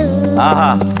കൊണ്ടേയിട്ടു.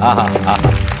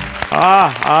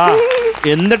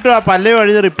 എന്നിട്ടും ആ പല്ലേ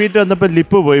വഴി റിപ്പീറ്റ് വന്നപ്പോ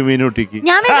ലിപ്പ് പോയി മീനൂട്ടിക്ക്.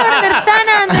 ഞാൻ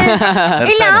നിർത്താനാന്ന്.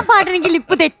 ഇല്ല, ആ പാട്ട് എനിക്ക്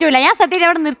ലിപ്പ് തെറ്റൂല. ഞാൻ സത്യം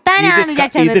അവിടെ നിർത്താനാന്ന്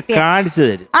കാണിച്ചു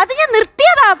തരും. അത് ഞാൻ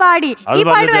നിർത്തിയതാ പാടി. ഈ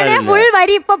പാട്ട് വേണേ ഫുൾ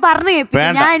വരി ഇപ്പൊ പറഞ്ഞു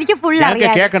കേൾപ്പിക്കും. ഞാൻ എനിക്ക് ഫുൾ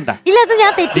അറിയാം. ഇല്ല, അത്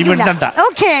ഞാൻ തെറ്റില്ല.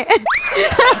 ഓക്കെ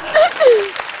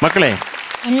മക്കളെ,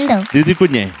 എന്തോ ദിതി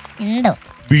കുഞ്ഞെ, എന്തോ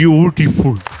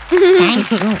ബ്യൂട്ടിഫുൾ,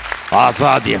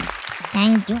 അസാധ്യം.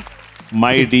 Thank you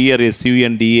my dear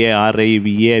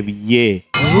SUNDARAVA.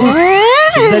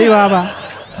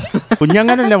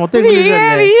 കുഞ്ഞങ്ങനല്ലേ മൊത്തം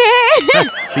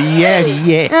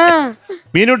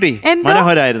മീനൂട്ടി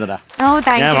മനോഹരായിരുന്നടാ.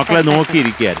 ഞാൻ മക്കളെ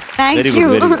നോക്കിയിരിക്കുകയായിരുന്നു. Very good,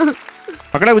 very good.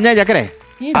 മക്കളെ കുഞ്ഞാ ചക്കരെ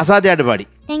അസാധ്യമായിട്ട് പാടി.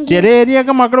 ചില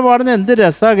ഏരിയൊക്കെ മക്കള് പാടുന്ന എന്ത്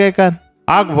രസാ കേൾക്കാൻ.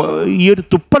 ആ ഈ ഒരു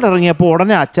തുപ്പലിറങ്ങിയപ്പോ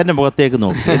ഉടനെ അച്ഛന്റെ മുഖത്തേക്ക്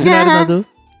നോക്കി. എന്തിനായിരുന്നു അത്?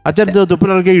 അച്ഛൻ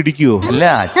തുപ്പലിറങ്ങിയ ഇടിക്കുവോ? അല്ല,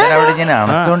 അച്ഛൻ അവിടെ ഇങ്ങനെ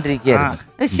അണച്ചോണ്ടിരിക്കുകയായിരുന്നു.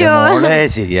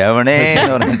 ശരിയാവണേ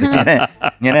എന്ന് പറഞ്ഞിട്ട്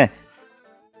ഇങ്ങനെ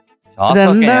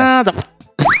അച്ഛന്റെ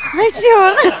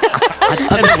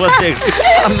മുഖത്തേക്ക്.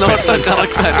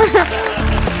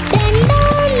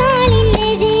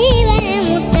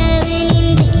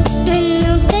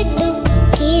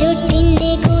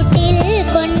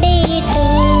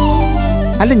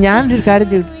 അല്ല, ഞാനൊരു കാര്യം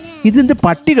ചെയ്തു. ഇതെന്ത്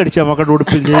പട്ടി കടിച്ചാ മക്കളുടെ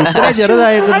ഉടുപ്പിൽ?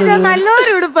 ചെറുതായിട്ട് നല്ല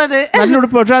ഉടുപ്പ്,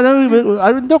 പക്ഷെ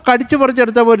അത് എന്തോ കടിച്ചു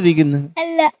പറിച്ചെടുത്ത പോലെ ഇരിക്കുന്നു.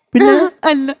 പിന്നെ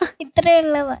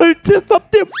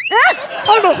സത്യം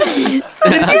ആണോ?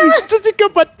 എനിക്ക് വിശ്വസിക്കാൻ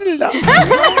പറ്റില്ല.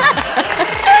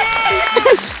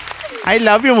 ഐ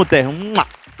ലവ് യു മുത്തേ.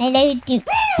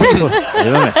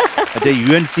 മറ്റേ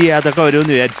UNC അതൊക്കെ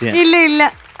വരുമെന്ന് വിചാരിച്ചു. ഇല്ല ഇല്ല,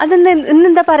 അതെന്താ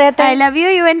ഇന്നെന്താ പറയാത്ത? ഐ ലവ് യു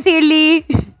UNC അല്ലേ?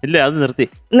 ഇല്ല, അത് നിർത്തി.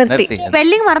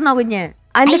 സ്പെല്ലിംഗ് മറന്നോ കുഞ്ഞ്?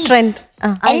 അതിന്റെ ട്രെൻഡ്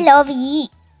ഐ ലവ്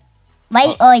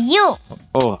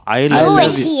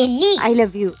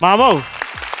യു. മാമോ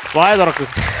വായ തുറക്ക്.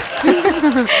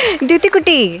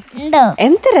 ദ്യുതിക്കുട്ടി,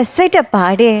 എന്ത് രസമായിട്ടാ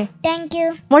പാടിയേ.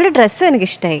 മോളുടെ ഡ്രസ്സും എനിക്ക്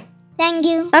ഇഷ്ടായി.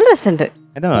 നല്ല രസമുണ്ട്.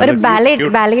 ഒരു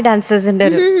ബാലി ഡാൻസേഴ്സിന്റെ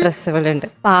ഒരു ഡ്രസ് പോലെ ഉണ്ട്.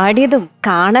 പാടിയതും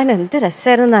കാണാൻ എന്ത്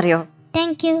രസമായിരുന്നു അറിയോ.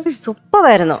 സൂപ്പർ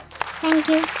ആയിരുന്നു.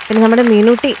 പിന്നെ നമ്മുടെ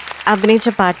മീനൂട്ടി അഭിനയിച്ച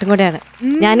പാട്ടും കൂടെയാണ്.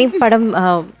 ഞാൻ ഈ പടം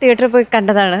തിയേറ്ററിൽ പോയി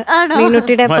കണ്ടതാണ്.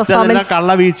 മീനൂട്ടിയുടെ പെർഫോമൻസ്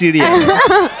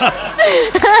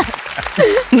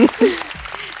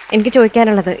എനിക്ക്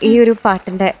ചോദിക്കാനുള്ളത്, ഈ ഒരു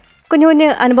പാട്ടിന്റെ കുഞ്ഞു കുഞ്ഞു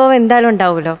അനുഭവം എന്തായാലും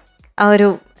ഉണ്ടാവുമല്ലോ. ആ ഒരു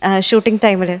ഷൂട്ടിംഗ്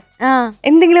ടൈമില്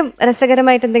എന്തെങ്കിലും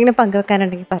രസകരമായിട്ട് എന്തെങ്കിലും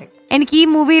പങ്കുവെക്കാനുണ്ടെങ്കിൽ പറയും. എനിക്ക് ഈ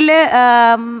മൂവിയിൽ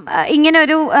ഇങ്ങനെ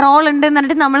ഒരു റോൾ ഉണ്ട് എന്ന്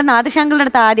പറഞ്ഞിട്ട് നമ്മൾ നാദശാങ്കളുടെ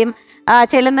അടുത്ത് ആദ്യം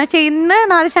ചെയ്യുന്ന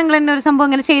നാദശാങ്കൾ എന്നെ ഒരു സംഭവം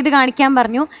ഇങ്ങനെ ചെയ്ത് കാണിക്കാൻ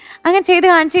പറഞ്ഞു. അങ്ങനെ ചെയ്ത്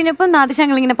കാണിച്ചു കഴിഞ്ഞപ്പോൾ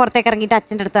നാദശാങ്കൾ ഇങ്ങനെ പുറത്തേക്ക് ഇറങ്ങിയിട്ട്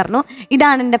അച്ഛൻ്റെ അടുത്ത് പറഞ്ഞു,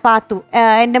 ഇതാണ് എൻ്റെ പാത്തു,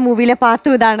 എൻ്റെ മൂവിയിലെ പാത്തു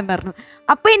ഇതാണെന്ന് പറഞ്ഞു.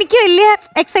 അപ്പോൾ എനിക്ക് വലിയ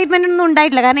എക്സൈറ്റ്മെന്റ് ഒന്നും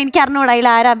ഉണ്ടായിട്ടില്ല, കാരണം എനിക്ക് അറിഞ്ഞൂടാ അതിൽ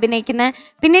ആരാ അഭിനയിക്കുന്നത്.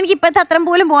 പിന്നെ എനിക്ക് ഇപ്പോഴത്തെ അത്രയും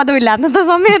പോലും ബോധമില്ല അന്നത്തെ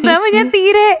സമയത്ത്. അപ്പോൾ ഞാൻ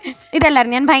തീരെ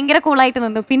ഇതല്ലായിരുന്നു, ഞാൻ ഭയങ്കര കൂളായിട്ട്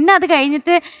നിന്നു. പിന്നെ അത്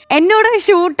കഴിഞ്ഞിട്ട് എന്നോട്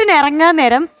ഷൂട്ടിന് ഇറങ്ങാൻ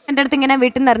നേരം എൻ്റെ അടുത്ത് ഇങ്ങനെ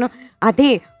വീട്ടിൽ നിന്ന് പറഞ്ഞു,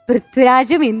 അതെ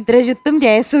പൃഥ്വിരാജും ഇന്ദ്രജിത്തും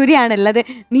ജയസൂര്യാണുള്ളത്,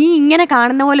 നീ ഇങ്ങനെ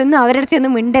കാണുന്ന പോലെ ഒന്നും അവരുടെ അടുത്ത്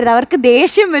ഒന്നും മിണ്ടരുത്, അവർക്ക്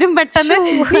ദേഷ്യം വരും പെട്ടെന്ന്,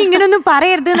 നീ ഇങ്ങനൊന്നും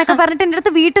പറയരുത് എന്നൊക്കെ പറഞ്ഞിട്ട് എൻ്റെ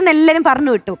അടുത്ത് വീട്ടിൽ നിന്ന് എല്ലാവരും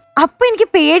പറഞ്ഞു വിട്ടു. അപ്പൊ എനിക്ക്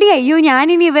പേടിയായി, അയ്യോ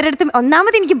ഞാനിനി ഇവരുടെ അടുത്ത്,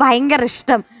 ഒന്നാമത് എനിക്ക് ഭയങ്കര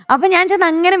ഇഷ്ടം, അപ്പൊ ഞാൻ ചെന്ന്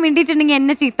അങ്ങനെ മിണ്ടിയിട്ടുണ്ടെങ്കിൽ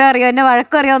എന്നെ ചീത്ത അറിയോ എന്നെ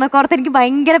വഴക്കറിയോ എന്നൊക്കെ ഓർത്ത് എനിക്ക്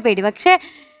ഭയങ്കര പേടി. പക്ഷെ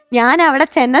ഞാൻ അവിടെ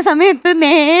ചെന്ന സമയത്ത്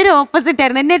നേരെ ഓപ്പോസിറ്റ്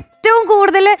ആയിരുന്നു. എന്നെ ഏറ്റവും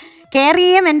കൂടുതൽ കെയർ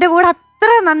ചെയ്യാൻ എൻ്റെ കൂടെ അത്ര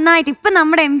നന്നായിട്ട്, ഇപ്പൊ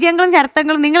നമ്മുടെ എം ജി അങ്കിളും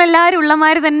ചരത്തങ്ങളും നിങ്ങളെല്ലാവരും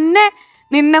ഉള്ളമാര് തന്നെ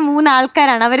നിന്ന 3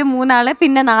 ആൾക്കാരാണ്. അവർ 3 ആള്,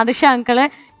 പിന്നെ നാദിഷ അങ്കിള്,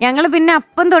 ഞങ്ങൾ പിന്നെ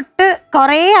അപ്പം തൊട്ട്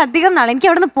കുറേ അധികം നാൾ, എനിക്ക്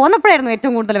അവിടെ നിന്ന് പോന്നപ്പോഴായിരുന്നു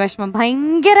ഏറ്റവും കൂടുതൽ വിഷമം.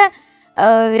 ഭയങ്കര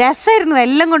രസമായിരുന്നു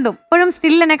എല്ലാം കൊണ്ടും. ഇപ്പോഴും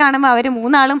സ്റ്റിൽ എന്നെ കാണുമ്പോൾ അവർ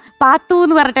 3 ആളും പാത്തു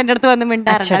എന്ന് പറഞ്ഞിട്ട് എൻ്റെ അടുത്ത് വന്ന്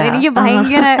മിണ്ടാറുണ്ട്. അതെനിക്ക്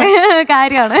ഭയങ്കര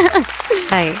കാര്യമാണ്.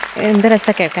 എന്ത്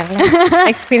രസം കേൾക്കാൻ,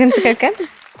 എക്സ്പീരിയൻസ് കേൾക്കാൻ.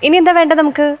 ഇനി എന്താ വേണ്ട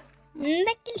നമുക്ക്?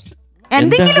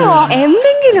 എന്തെങ്കിലോ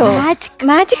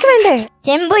മാജിക് വേണ്ടേ?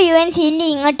 ചെമ്പു UNC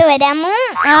ഇങ്ങോട്ട് വരാമോ?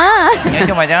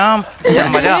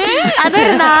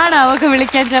 അതൊരു നാടാ അവക്ക്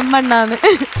വിളിക്കാൻ ചെമ്മണ്ണാന്ന്.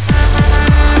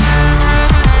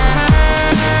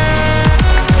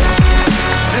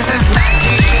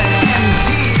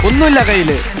 ഒന്നുമില്ല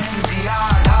കയ്യില്,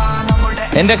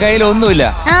 എന്റെ കയ്യിൽ ഒന്നുമില്ല,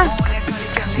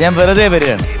 ഞാൻ വെറുതെ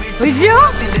വരികയാണ്.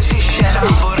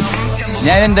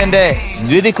 ഞാൻ എന്റെ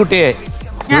ദ്വിതിക്കുട്ടിയെ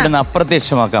ഇവിടുന്ന്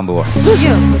അപ്രത്യക്ഷമാക്കാൻ പോവാ.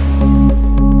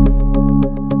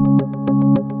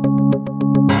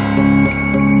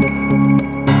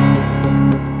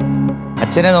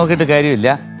 അച്ഛനെ നോക്കിയിട്ട് കാര്യമില്ല,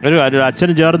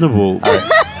 അച്ഛന് ചേർന്ന് പോകും.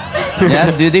 ഞാൻ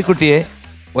ദ്വിതിക്കുട്ടിയെ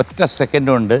ഒറ്റ സെക്കൻഡ്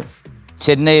കൊണ്ട്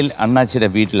ചെന്നൈയിൽ അണ്ണാച്ചിയുടെ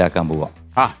വീട്ടിലാക്കാൻ പോവാ.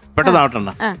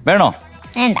 വേണോ?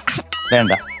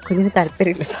 വേണ്ട, കുഞ്ഞിന്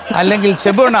താല്പര്യമില്ല. അല്ലെങ്കിൽ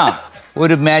ചെബോണ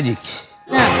ഒരു മാജിക്.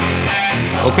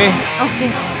 Okay,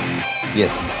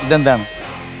 yes. ഇതെന്താണ്?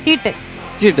 ചീട്ട്.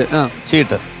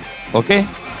 ഓക്കെ,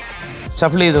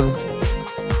 ഷഫിൾ ചെയ്തോളൂ.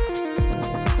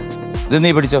 ഇത് നീ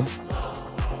പിടിച്ചോ.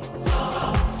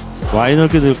 വായി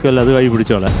നോക്കി നിൽക്കല്ല, അത് കൈ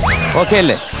പിടിച്ചോളാം. ഓക്കെ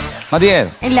അല്ലേ? മതിയായോ?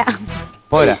 ഇല്ല,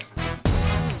 പോരാ.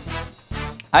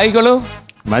 ആയിക്കോളൂ.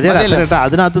 കേട്ടോ,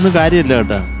 അതിനകത്തൊന്നും കാര്യമില്ല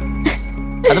കേട്ടോ.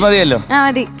 അത് മതിയല്ലോ.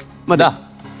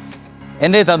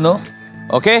 എന്റെ തന്നു.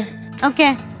 ഓക്കെ,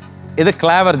 ഇത്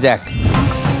ക്ലാവർ ജാക്ക്.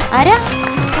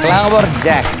 Claver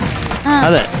Jack.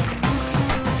 അതെ.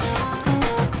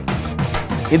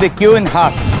 ഇത് ക്യൂൻ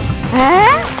ഹാർട്സ്.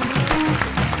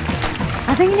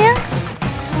 അതെങ്ങനെയാ?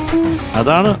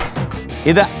 അതാണ്.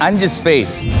 ഇത് 5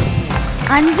 സ്പേഡ്.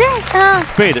 5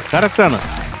 സ്പേഡ് കറക്റ്റ് ആണ്.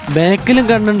 ബാക്കിലും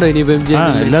കണ്ടുണ്ടോ? ഇനി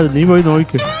നീ പോയി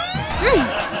നോക്കൂ.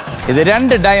 ഇത്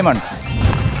 2 ഡയമണ്ട്.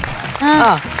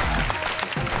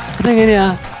 അതെങ്ങനെയാ?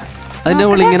 അതിന്റെ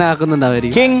മുകളിൽ ഇങ്ങനെ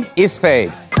ആക്കുന്നുണ്ടാവും. King is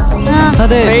spade.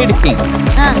 Spade king.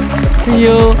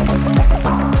 അയ്യോ.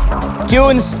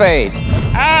 Queen spade.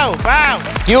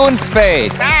 Queen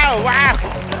spade.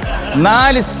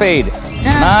 4 spade.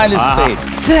 4 spade.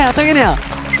 അതെങ്ങനെയാ?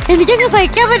 എനിക്കങ്ങ്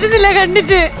സഹിക്കാൻ പറ്റുന്നില്ല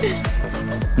കണ്ടിട്ട്.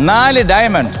 4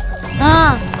 ഡയമണ്ട്.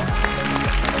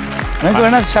 നിങ്ങൾക്ക്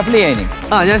വേണം ഷഫിൾ ചെയ്യാൻ?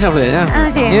 ഞാൻ ഷഫിൾ ചെയ്യാം.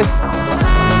 Yes.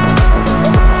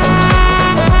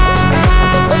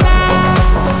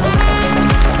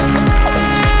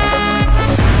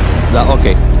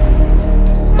 Okay.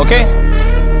 Okay.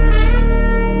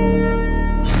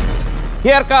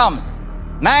 Here comes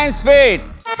 9 spade.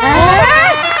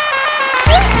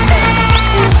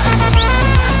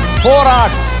 4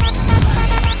 hearts.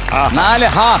 4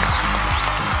 heart.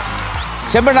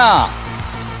 Chebana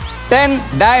 10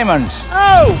 diamonds.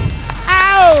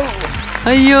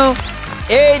 അയ്യോ.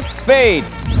 8 spade.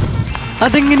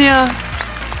 അതെങ്ങനെയാ?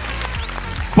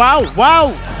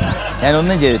 ഞാൻ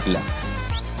ഒന്നും ചെയ്തിട്ടില്ല.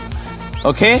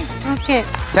 Okay? Okay.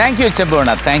 Thank you,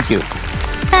 Chebona. Thank you.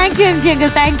 Thank you, MG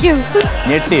Uncle. Thank you.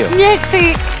 ഞെട്ടിയോ? ഞെട്ടി.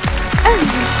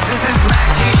 This is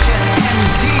Magician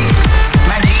MG.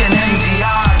 Magician MG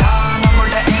ആടാ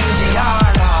നമ്മുടെ MG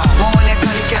ആടാ. മോനെ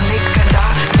കളിക്കാൻ നിൽക്കണ്ട.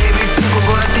 ഡേവിഡ്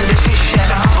ചെമ്പുപുറത്തിന്റെ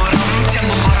ശിഷ്യനാ.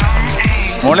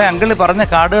 മോളെ അങ്കിള് പറഞ്ഞ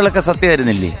കാർഡുകളൊക്കെ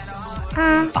സത്യമായിരുന്നില്ലേ?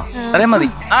 അത്രയും മതി.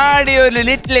 ആടിയോ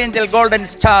little Angel golden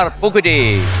star പൂക്കുറ്റി.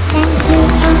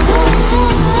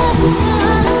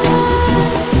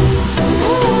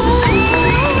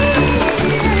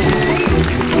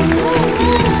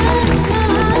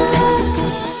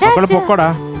 പൊക്കോടാ.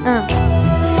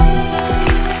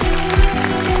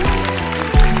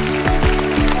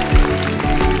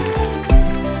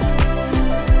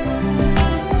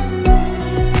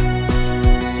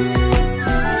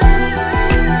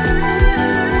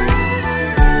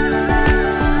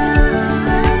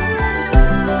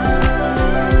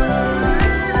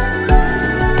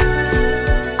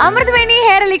 Amruthaveni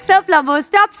hair elixir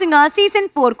flowers top singer season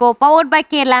 4 co powered by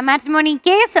Kerala matrimony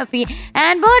KSFE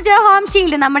and ബോർജർ home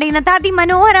shield. നമ്മുടെ ഇന്നത്തെ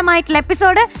അതിമനോഹരമായിട്ടുള്ള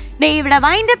എപ്പിസോഡ് ഇവിടെ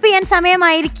വൈൻഡ് അപ്പ് ചെയ്യാൻ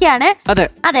സമയമായിരിക്കുകയാണ്.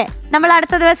 അതെ, നമ്മൾ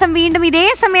അടുത്ത ദിവസം വീണ്ടും ഇതേ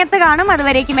സമയത്ത് കാണും.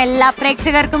 അതുവരേക്കും എല്ലാ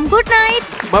പ്രേക്ഷകർക്കും good night.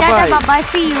 Bye bye.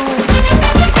 See you.